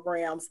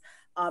programs,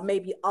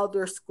 maybe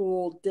other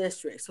school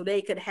districts, so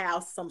they could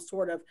have some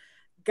sort of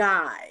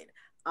guide.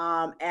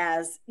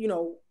 As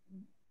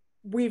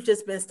we've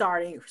just been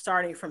starting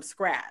from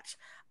scratch,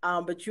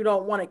 but you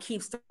don't want to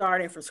keep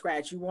starting from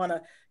scratch. You want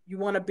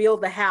to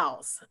build the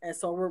house, and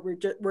so we're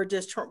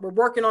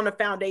working on the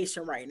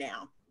foundation right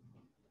now.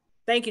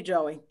 Thank you,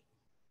 Joey.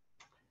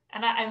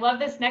 And I love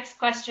this next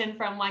question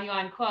from Wan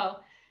Yuan Kuo.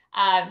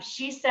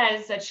 She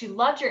says that she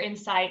loved your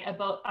insight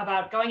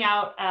about going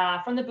out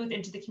from the booth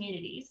into the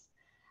communities.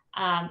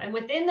 And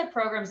within the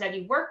programs that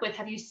you work with,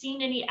 have you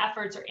seen any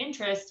efforts or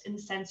interest in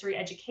sensory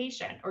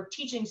education or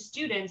teaching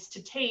students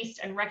to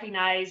taste and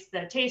recognize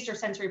the taste or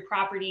sensory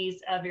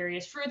properties of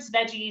various fruits,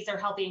 veggies, or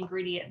healthy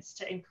ingredients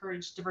to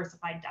encourage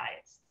diversified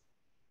diets?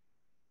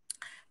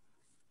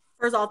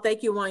 First of all,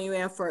 thank you, Wan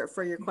Yuan,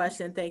 for your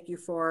question. Thank you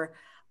for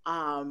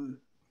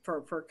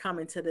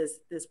coming to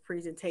this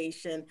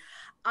presentation.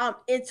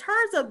 In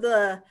terms of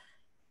the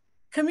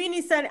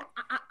community setting,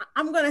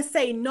 I'm going to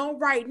say no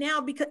right now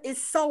because it's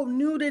so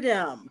new to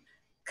them.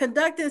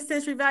 Conducting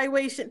sensory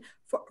evaluation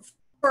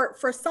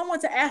for someone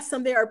to ask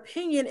them their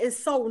opinion is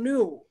so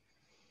new,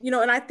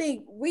 and I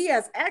think we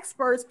as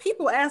experts,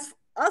 people ask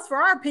us for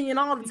our opinion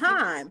all the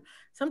time.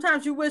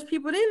 Sometimes you wish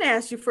people didn't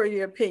ask you for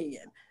your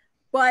opinion,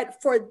 but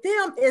for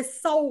them,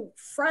 it's so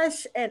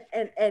fresh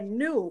and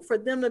new for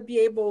them to be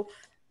able.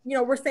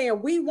 We're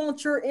saying we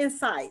want your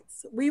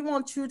insights. We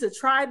want you to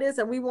try this,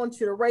 and we want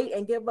you to rate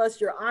and give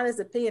us your honest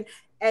opinion.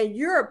 And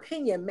your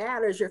opinion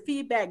matters. Your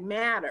feedback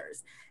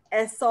matters.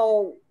 And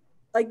so,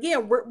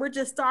 again, we're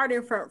just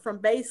starting from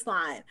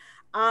baseline.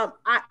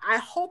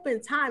 I hope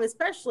in time,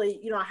 especially,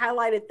 I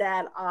highlighted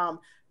that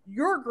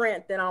your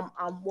grant that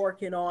I'm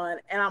working on,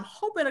 and I'm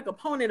hoping a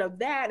component of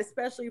that,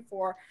 especially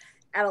for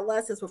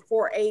adolescents with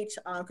 4-H,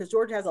 because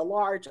Georgia has a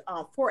large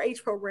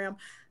 4-H program.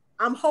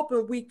 I'm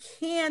hoping we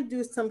can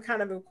do some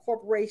kind of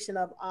incorporation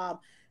of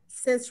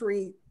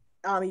sensory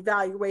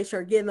evaluation,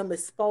 or getting them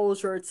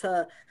exposure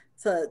to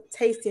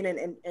tasting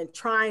and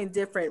trying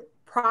different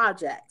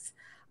projects,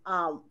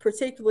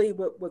 particularly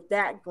with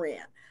that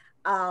grant.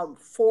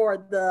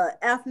 For the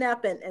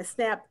FNEP and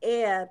SNAP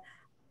Ed,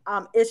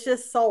 it's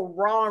just so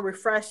raw and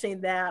refreshing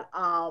that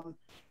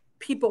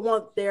people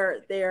want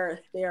their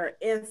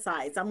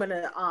insights.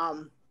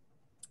 I'm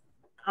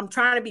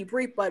trying to be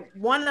brief, but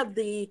one of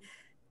the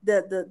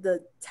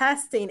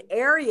testing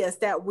areas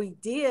that we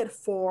did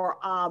for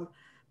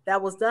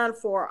that was done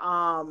for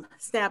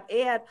SNAP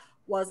Ed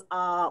was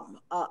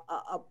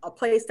a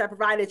place that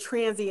provided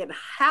transient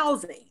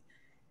housing.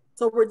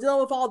 So we're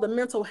dealing with all the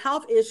mental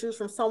health issues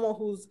from someone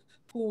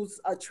who's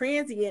a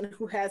transient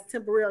who has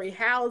temporary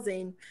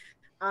housing,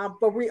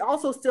 but we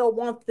also still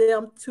want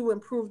them to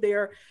improve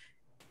their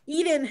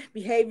eating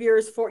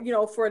behaviors for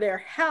their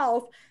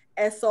health.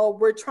 And so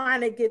we're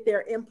trying to get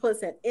their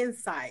inputs and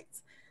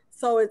insights.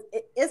 So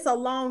it's a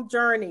long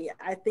journey,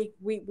 I think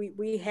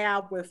we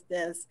have with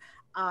this,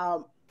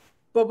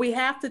 but we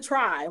have to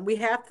try, and we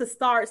have to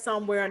start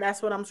somewhere, and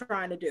that's what I'm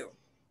trying to do.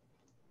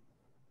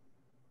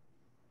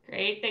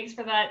 Great, thanks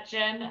for that,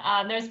 Jen.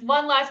 There's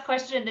one last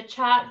question in the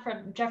chat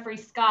from Jeffrey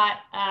Scott.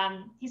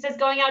 He says,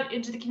 going out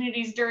into the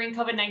communities during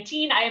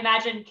COVID-19, I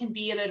imagine can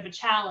be a bit of a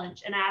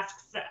challenge, and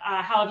asks,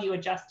 how have you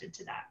adjusted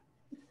to that?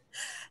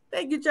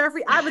 Thank you,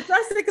 Jeffrey. I've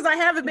adjusted because I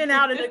haven't been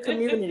out in the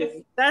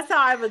community. That's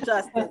how I've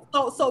adjusted.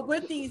 So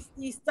with these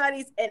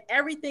studies and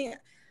everything,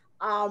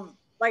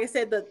 like I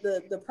said,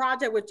 the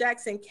project with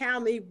Jackson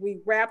County, we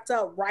wrapped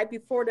up right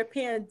before the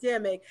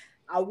pandemic.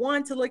 I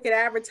wanted to look at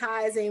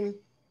advertising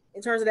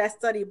in terms of that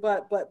study,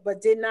 but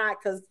did not,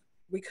 because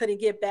we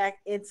couldn't get back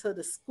into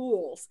the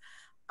schools.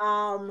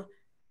 And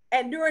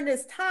during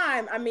this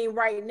time, I mean,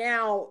 right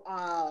now,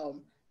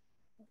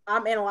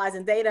 I'm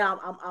analyzing data.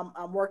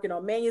 I'm working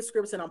on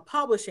manuscripts and I'm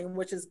publishing,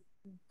 which is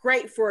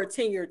great for a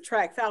tenured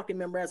track faculty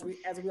member, as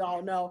we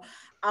all know.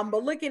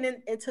 But looking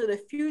into the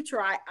future,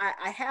 I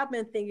have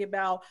been thinking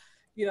about,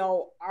 you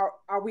know,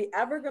 are we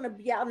ever going to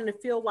be out in the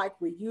field like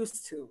we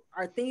used to?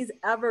 Are things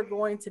ever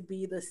going to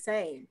be the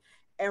same?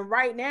 And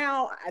right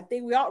now, I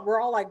think we're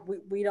all like,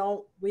 we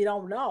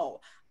don't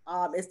know.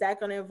 Is that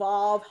going to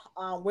involve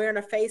wearing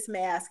a face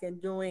mask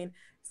and doing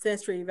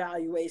sensory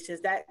evaluation?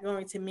 Is that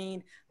going to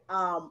mean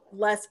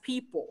less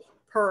people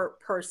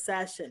per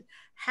session?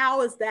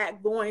 How is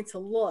that going to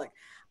look?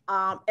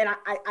 And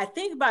I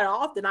think about it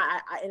often.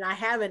 I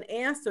haven't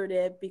answered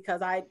it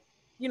because I've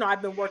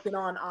been working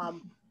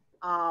on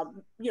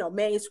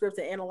manuscripts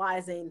and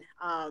analyzing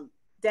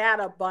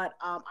data, but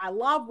I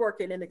love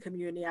working in the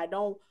community. I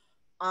don't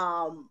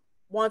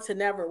want to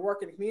never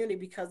work in the community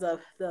because of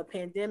the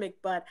pandemic,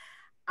 but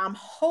I'm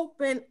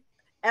hoping,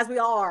 as we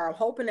all are, I'm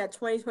hoping that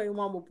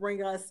 2021 will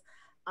bring us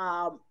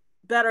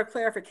better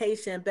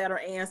clarification, better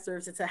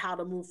answers into how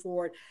to move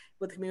forward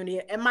with the community.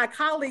 And my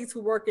colleagues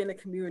who work in the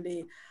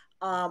community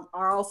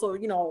are also,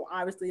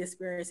 obviously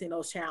experiencing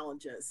those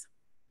challenges.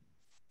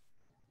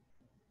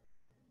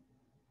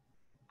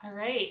 All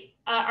right.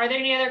 Are there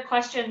any other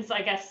questions,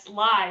 I guess,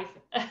 live?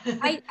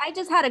 I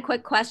just had a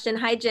quick question.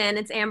 Hi, Jen.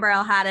 It's Amber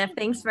El-Hadif.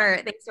 Thanks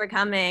for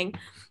coming.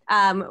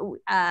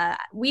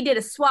 We did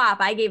a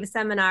swap. I gave a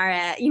seminar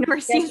at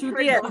University. Yes, you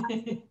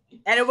did.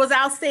 And it was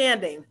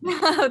outstanding.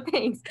 Oh,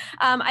 thanks.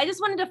 I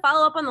just wanted to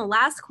follow up on the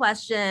last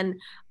question.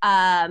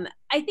 I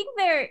think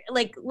there,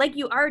 like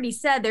you already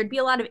said, there'd be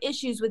a lot of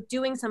issues with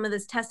doing some of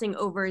this testing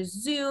over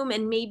Zoom,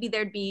 and maybe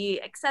there'd be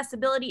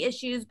accessibility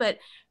issues, but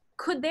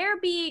could there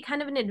be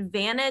kind of an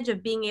advantage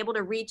of being able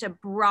to reach a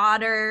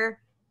broader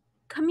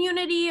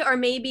community, or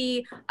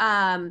maybe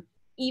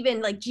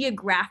even like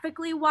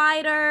geographically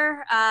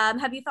wider?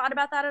 Have you thought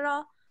about that at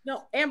all?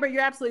 No, Amber,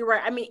 you're absolutely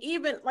right. I mean,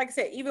 even like I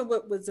said, even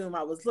with Zoom,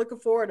 I was looking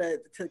forward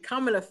to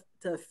coming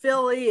to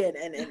Philly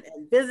and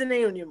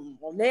visiting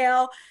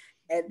Monell,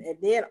 and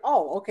then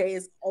okay,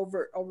 it's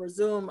over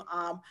Zoom.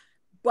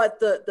 But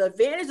the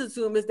advantage of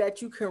Zoom is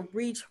that you can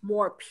reach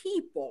more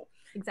people.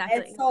 Exactly.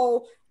 And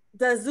so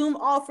does Zoom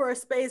offer a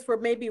space where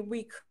maybe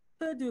we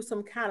could do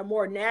some kind of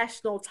more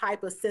national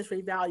type of sensory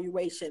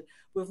evaluation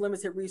with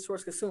limited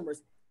resource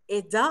consumers?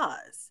 It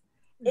does.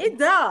 It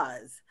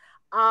does.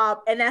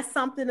 And that's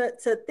something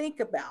to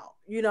think about,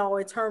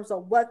 in terms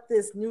of what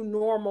this new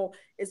normal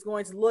is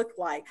going to look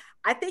like.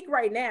 I think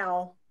right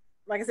now,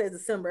 like I said, it's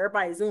December,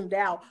 everybody's zoomed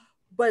out,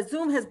 but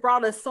Zoom has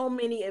brought us so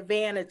many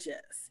advantages.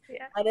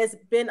 Yeah. And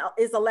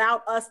it's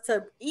allowed us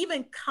to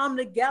even come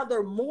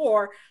together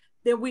more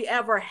than we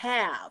ever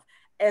have.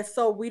 And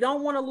so we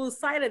don't want to lose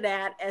sight of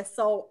that. And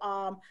so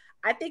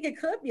I think it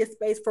could be a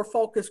space for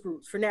focus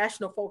groups, for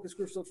national focus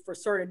groups for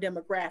certain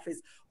demographics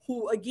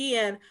who,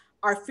 again,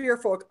 are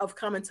fearful of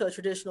coming to a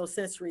traditional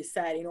sensory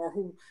setting, or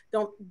who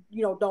don't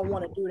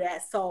want to do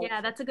that. So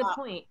yeah, that's a good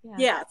point.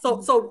 Yeah.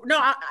 So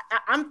no,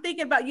 I'm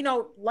thinking about,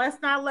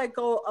 let's not let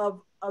go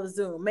of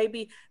Zoom.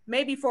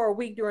 Maybe for a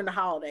week during the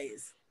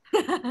holidays.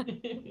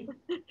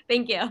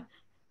 Thank you.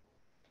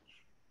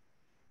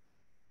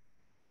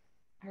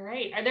 All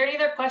right. Are there any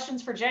other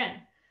questions for Jen?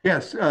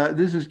 Yes,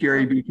 this is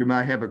Gary Beecham.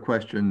 I have a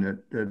question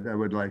that I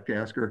would like to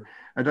ask her.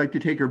 I'd like to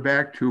take her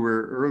back to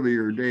her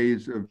earlier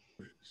days of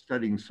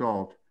studying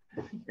salt.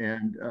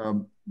 And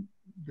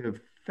the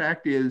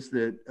fact is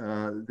that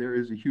there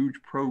is a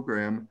huge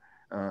program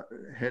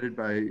headed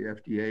by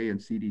FDA and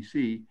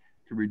CDC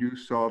to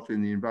reduce salt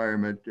in the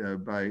environment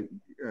by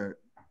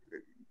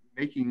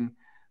making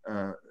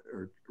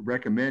or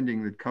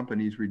recommending that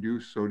companies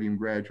reduce sodium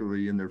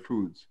gradually in their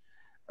foods.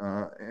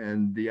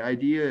 And the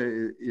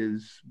idea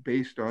is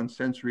based on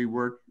sensory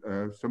work,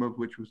 some of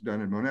which was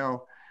done in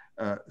Monell,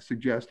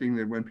 suggesting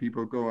that when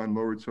people go on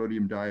lowered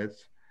sodium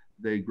diets,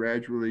 they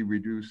gradually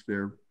reduce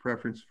their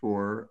preference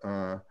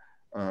for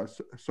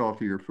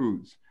saltier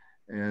foods.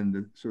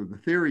 And so the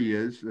theory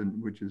is,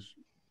 and which is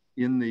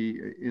in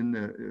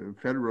the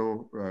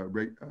federal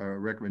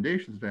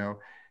recommendations now,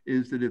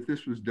 is that if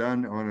this was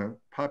done on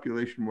a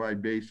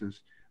population-wide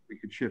basis, we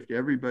could shift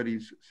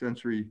everybody's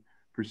sensory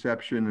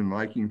perception and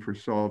liking for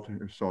salt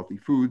or salty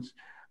foods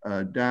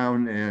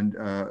down, and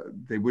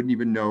they wouldn't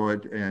even know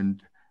it,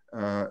 and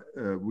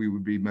we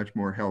would be much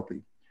more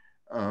healthy.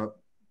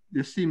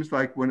 This seems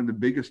like one of the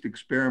biggest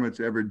experiments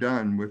ever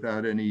done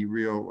without any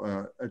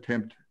real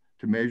attempt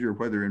to measure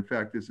whether in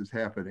fact this is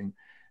happening.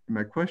 And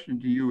my question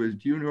to you is,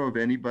 do you know of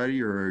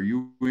anybody, or are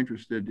you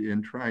interested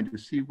in trying to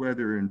see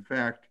whether in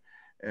fact,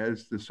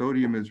 as the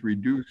sodium is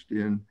reduced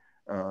in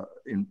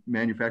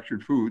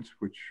manufactured foods,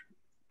 which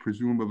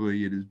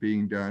presumably it is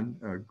being done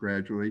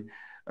gradually,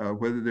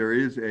 whether there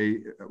is a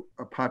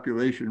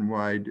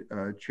population-wide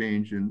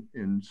change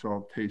in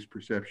salt taste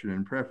perception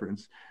and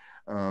preference,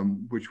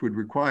 which would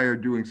require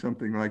doing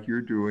something like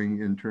you're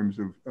doing in terms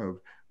of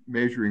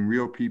measuring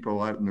real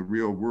people out in the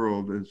real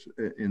world as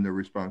in their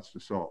response to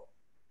salt.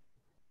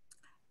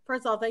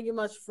 First of all, thank you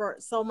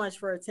so much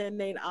for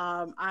attending.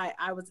 I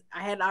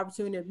had the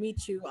opportunity to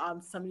meet you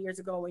some years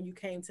ago when you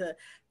came to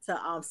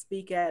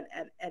speak at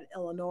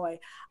Illinois,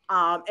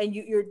 and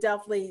you're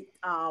definitely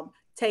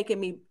taking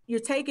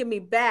me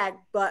back.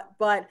 But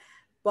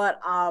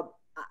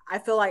I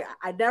feel like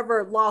I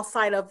never lost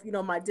sight of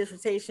my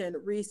dissertation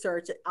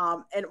research.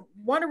 And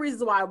one of the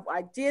reasons why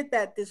I did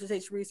that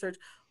dissertation research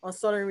on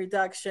sodium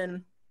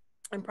reduction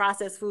in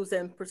processed foods,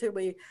 and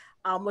particularly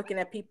looking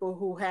at people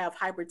who have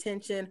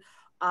hypertension,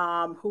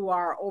 who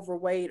are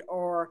overweight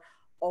or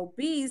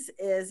obese,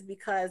 is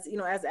because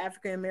as an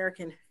African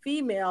American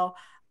female,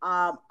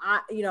 I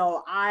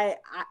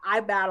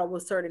battle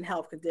with certain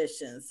health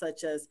conditions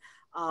such as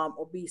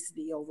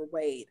obesity,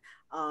 overweight,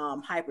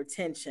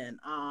 hypertension,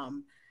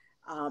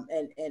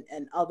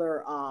 and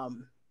other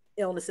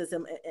illnesses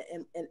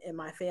in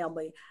my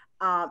family.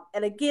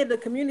 And again, the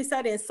community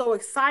setting is so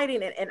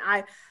exciting, and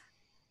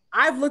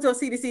I've looked on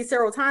CDC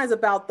several times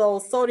about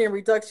those sodium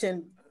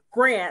reduction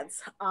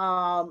grants,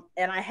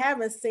 and I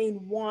haven't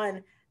seen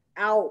one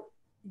out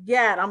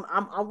yet.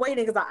 I'm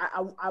waiting because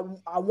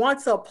I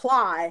want to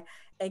apply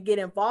and get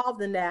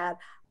involved in that,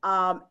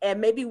 and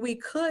maybe we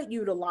could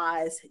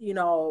utilize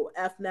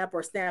FNEP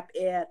or SNAP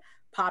Ed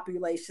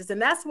populations,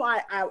 and that's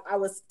why I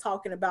was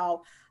talking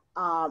about,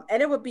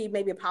 and it would be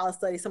maybe a pilot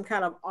study, some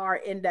kind of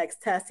R-index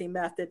testing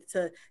method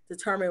to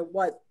determine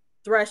what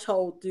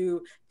threshold do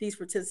these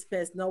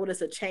participants notice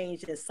a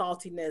change in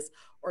saltiness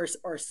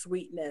or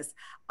sweetness.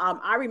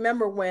 I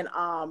remember when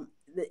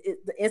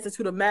the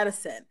Institute of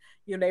Medicine,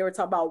 they were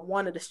talking about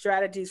one of the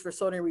strategies for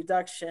sodium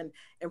reduction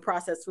in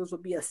processed foods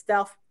would be a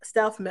stealth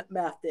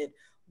method,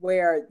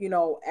 where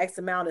X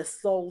amount is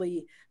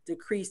slowly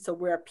decreased to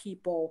where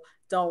people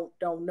don't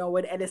know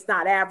it and it's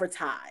not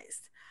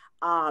advertised.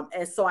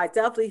 And so I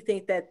definitely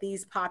think that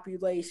these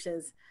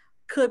populations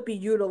could be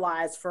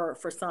utilized for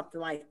something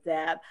like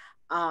that.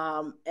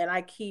 And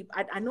I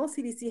know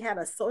CDC had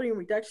a sodium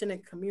reduction in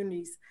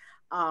communities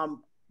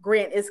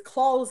grant. It's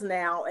closed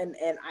now, and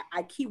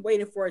I keep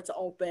waiting for it to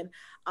open.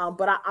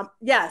 But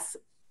yes,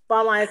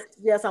 bottom line is,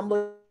 yes, I'm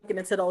looking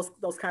into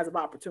those kinds of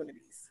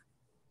opportunities.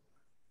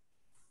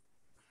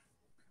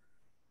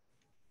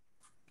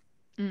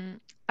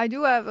 I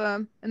do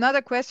have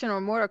another question,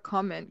 or more a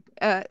comment,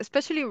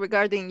 especially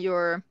regarding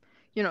your,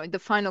 the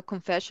final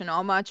confession,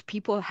 how much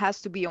people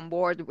has to be on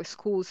board with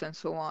schools and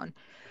so on.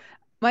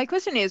 My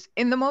question is,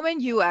 in the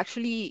moment you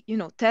actually,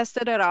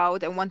 tested it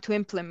out and want to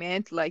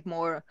implement like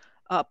more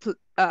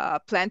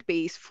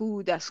plant-based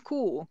food at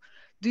school,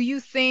 do you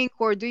think,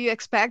 or do you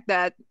expect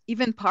that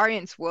even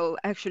parents will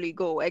actually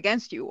go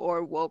against you,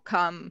 or will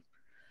come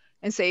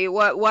and say,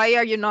 why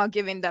are you not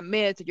giving them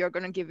meat? You're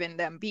going to give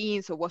them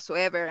beans or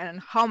whatsoever. And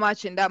how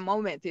much in that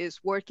moment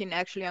is working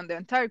actually on the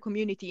entire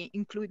community,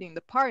 including the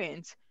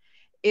parents,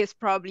 is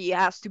probably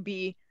has to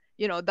be,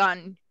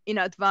 done in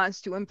advance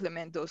to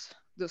implement those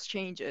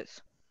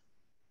changes?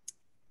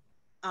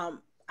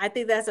 I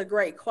think that's a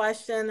great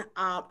question.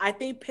 I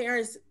think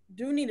parents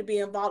do need to be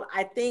involved.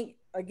 I think,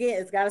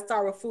 again, it's got to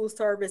start with food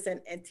service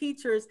and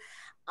teachers.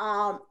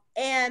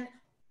 And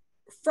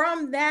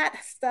from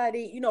that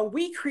study,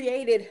 we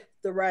created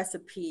the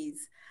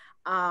recipes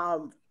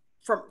from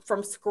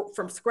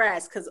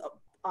scratch, because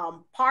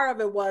part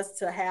of it was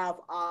to have,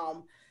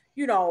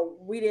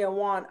 we didn't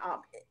want,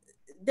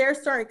 there are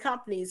certain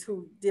companies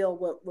who deal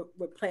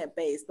with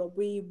plant-based, but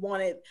we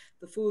wanted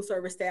the food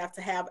service staff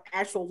to have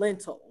actual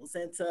lentils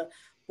and to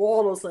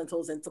boil those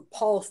lentils and to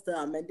pulse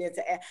them, and then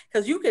to add,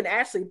 because you can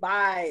actually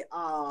buy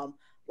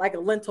like a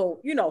lentil,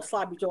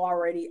 sloppy joe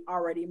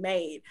already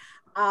made.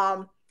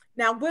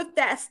 Now with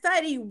that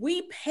study,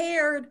 we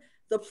paired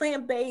the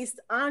plant-based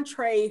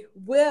entree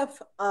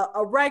with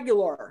a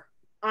regular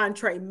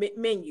entree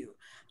menu,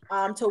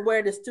 to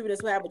where the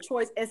students will have a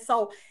choice. And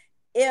so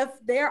if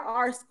there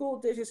are school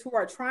districts who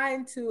are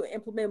trying to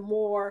implement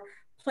more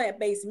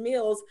plant-based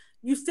meals,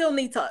 you still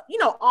need to,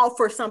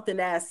 offer something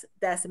that's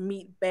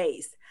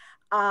meat-based.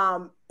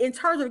 In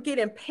terms of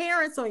getting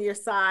parents on your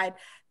side,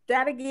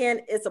 that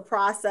again, it's a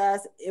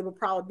process. It will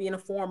probably be in the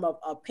form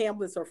of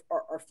pamphlets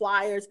or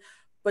flyers,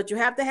 but you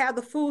have to have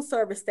the food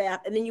service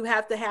staff, and then you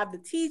have to have the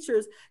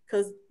teachers,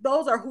 because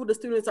those are who the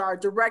students are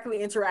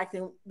directly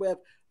interacting with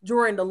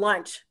during the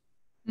lunch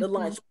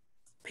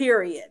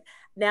period.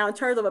 Now, in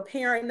terms of a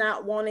parent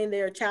not wanting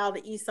their child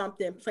to eat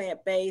something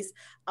plant-based,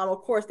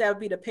 of course, that would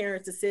be the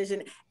parent's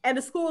decision. And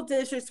the school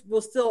districts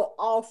will still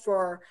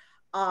offer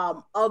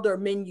other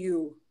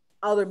menu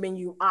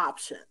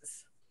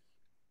options.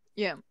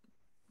 Yeah,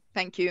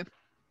 thank you.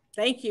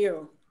 Thank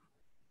you.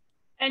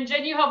 And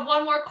Jen, you have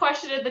one more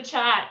question in the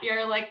chat.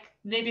 You're like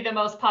maybe the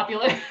most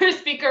popular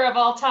speaker of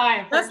all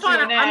time for That's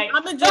fine. Q&A.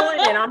 I'm enjoying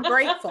it. I'm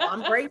grateful.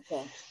 I'm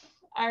grateful.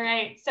 All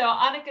right. So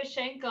Annika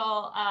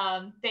Schenkel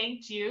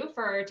thanked you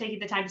for taking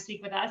the time to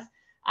speak with us.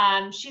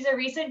 She's a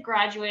recent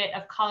graduate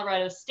of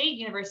Colorado State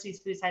University's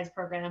food science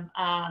program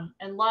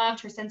and loved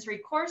her sensory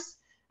course.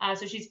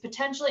 So she's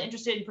potentially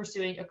interested in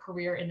pursuing a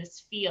career in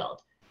this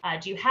field.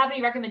 Do you have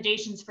any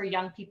recommendations for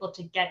young people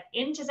to get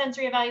into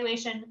sensory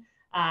evaluation?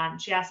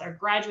 She asks, are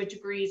graduate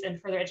degrees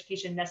and further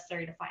education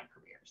necessary to find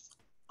careers?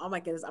 Oh my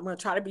goodness, I'm going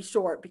to try to be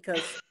short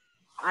because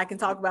I can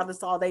talk about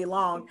this all day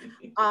long.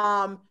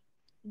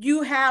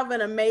 You have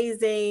an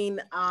amazing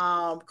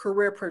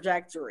career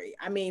trajectory.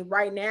 I mean,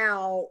 right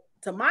now,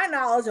 to my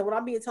knowledge and what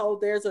I'm being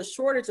told, there's a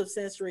shortage of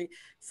sensory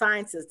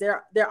scientists.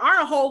 There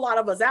aren't a whole lot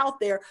of us out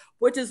there,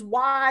 which is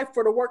why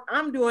for the work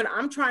I'm doing,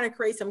 I'm trying to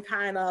create some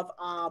kind of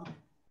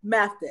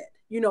method,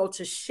 you know,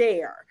 to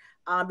share.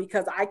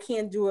 Because I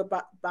can't do it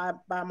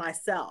by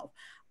myself.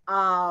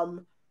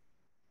 You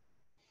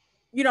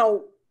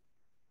know,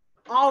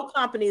 all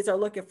companies are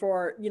looking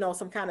for, you know,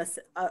 some kind of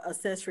a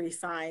sensory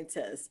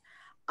scientist.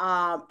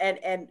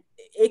 And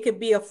it could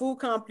be a food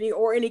company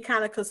or any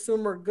kind of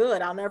consumer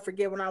good. I'll never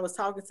forget when I was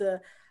talking to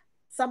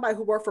somebody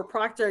who worked for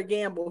Procter &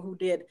 Gamble who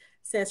did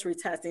sensory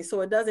testing.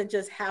 So it doesn't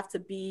just have to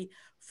be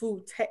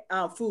food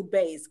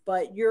based,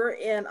 but you're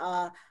in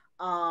a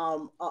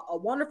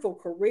wonderful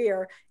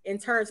career in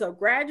terms of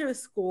graduate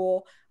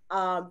school.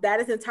 That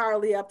is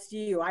entirely up to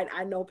you.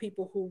 I know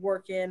people who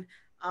work in,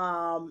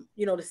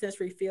 you know, the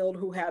sensory field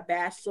who have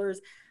bachelors.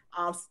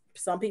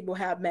 Some people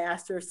have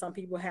masters, some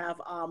people have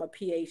a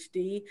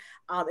PhD.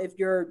 If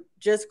you're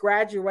just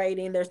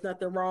graduating, there's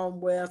nothing wrong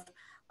with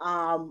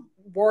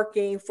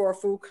working for a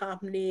food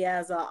company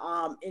as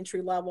a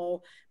entry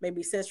level,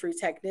 maybe sensory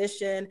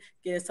technician,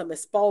 getting some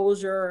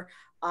exposure,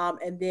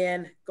 and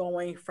then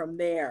going from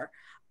there.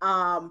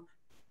 A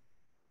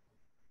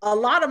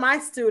lot of my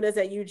students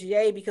at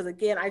UGA, because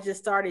again, I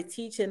just started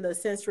teaching the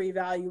sensory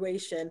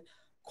evaluation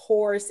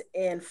course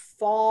in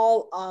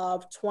fall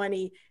of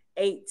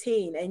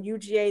 2018, and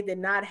UGA did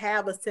not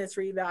have a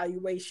sensory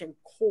evaluation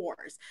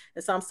course.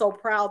 And so I'm so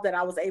proud that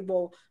I was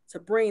able to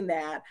bring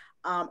that.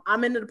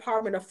 I'm in the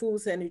Department of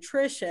Foods and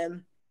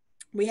Nutrition.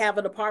 We have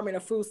a Department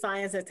of Food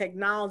Science and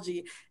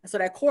Technology. And so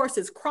that course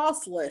is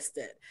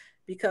cross-listed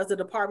because the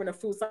Department of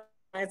Food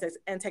Science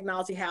and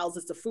Technology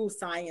houses the food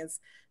science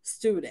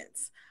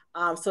students.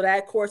 So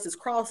that course is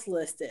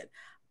cross-listed.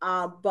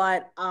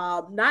 But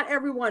not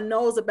everyone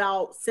knows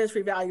about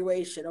sensory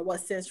evaluation or what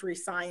sensory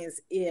science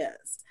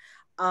is.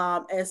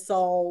 And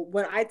so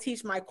when I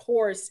teach my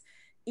course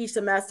each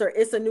semester,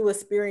 it's a new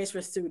experience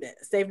for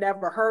students. They've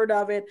never heard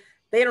of it.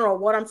 They don't know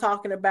what I'm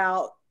talking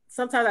about.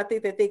 Sometimes I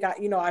think they think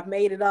I've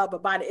made it up,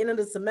 but by the end of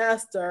the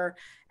semester,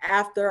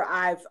 after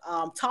I've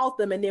taught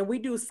them, and then we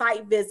do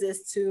site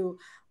visits to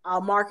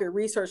market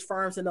research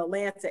firms in the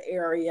Atlanta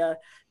area,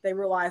 they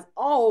realize,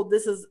 oh,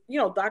 this is,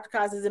 Dr.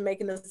 Cox isn't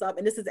making this up,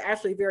 and this is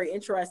actually very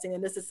interesting,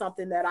 and this is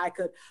something that I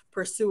could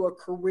pursue a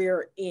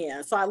career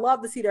in. So I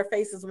love to see their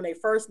faces when they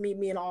first meet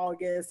me in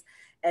August,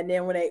 and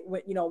then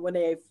when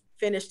they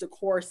finish the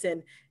course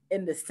in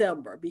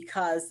December,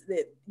 because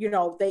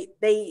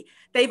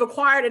they've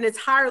acquired an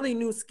entirely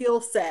new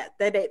skill set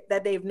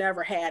that they've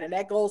never had, and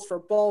that goes for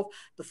both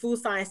the food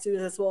science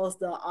students as well as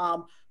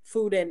the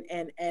food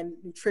and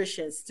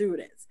nutrition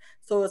students.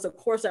 So it's a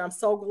course that I'm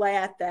so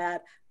glad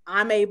that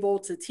I'm able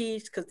to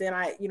teach, because then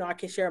I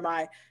can share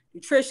my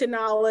nutrition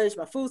knowledge,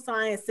 my food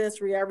science,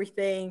 sensory,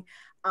 everything,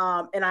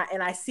 and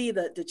I see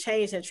the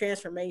change and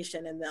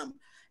transformation in them.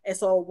 And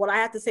so what I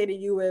have to say to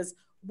you is,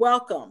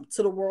 welcome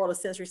to the world of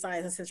sensory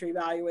science and sensory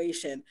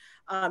evaluation.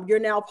 You're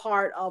now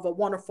part of a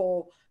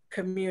wonderful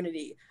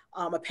community,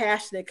 a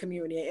passionate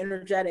community, an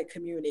energetic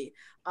community.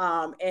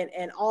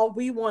 And all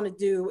we want to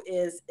do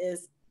is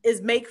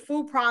make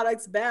food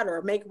products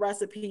better, make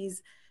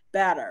recipes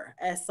better.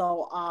 And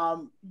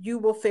so you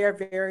will fare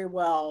very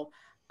well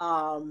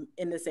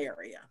in this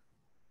area.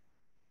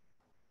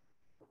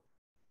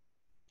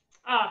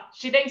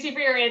 She thanks you for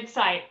your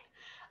insight.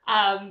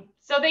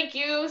 So thank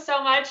you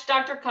so much,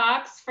 Dr.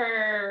 Cox,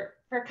 for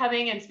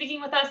coming and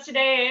speaking with us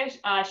today,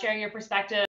 sharing your perspective.